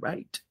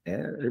 Right.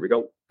 And here we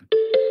go.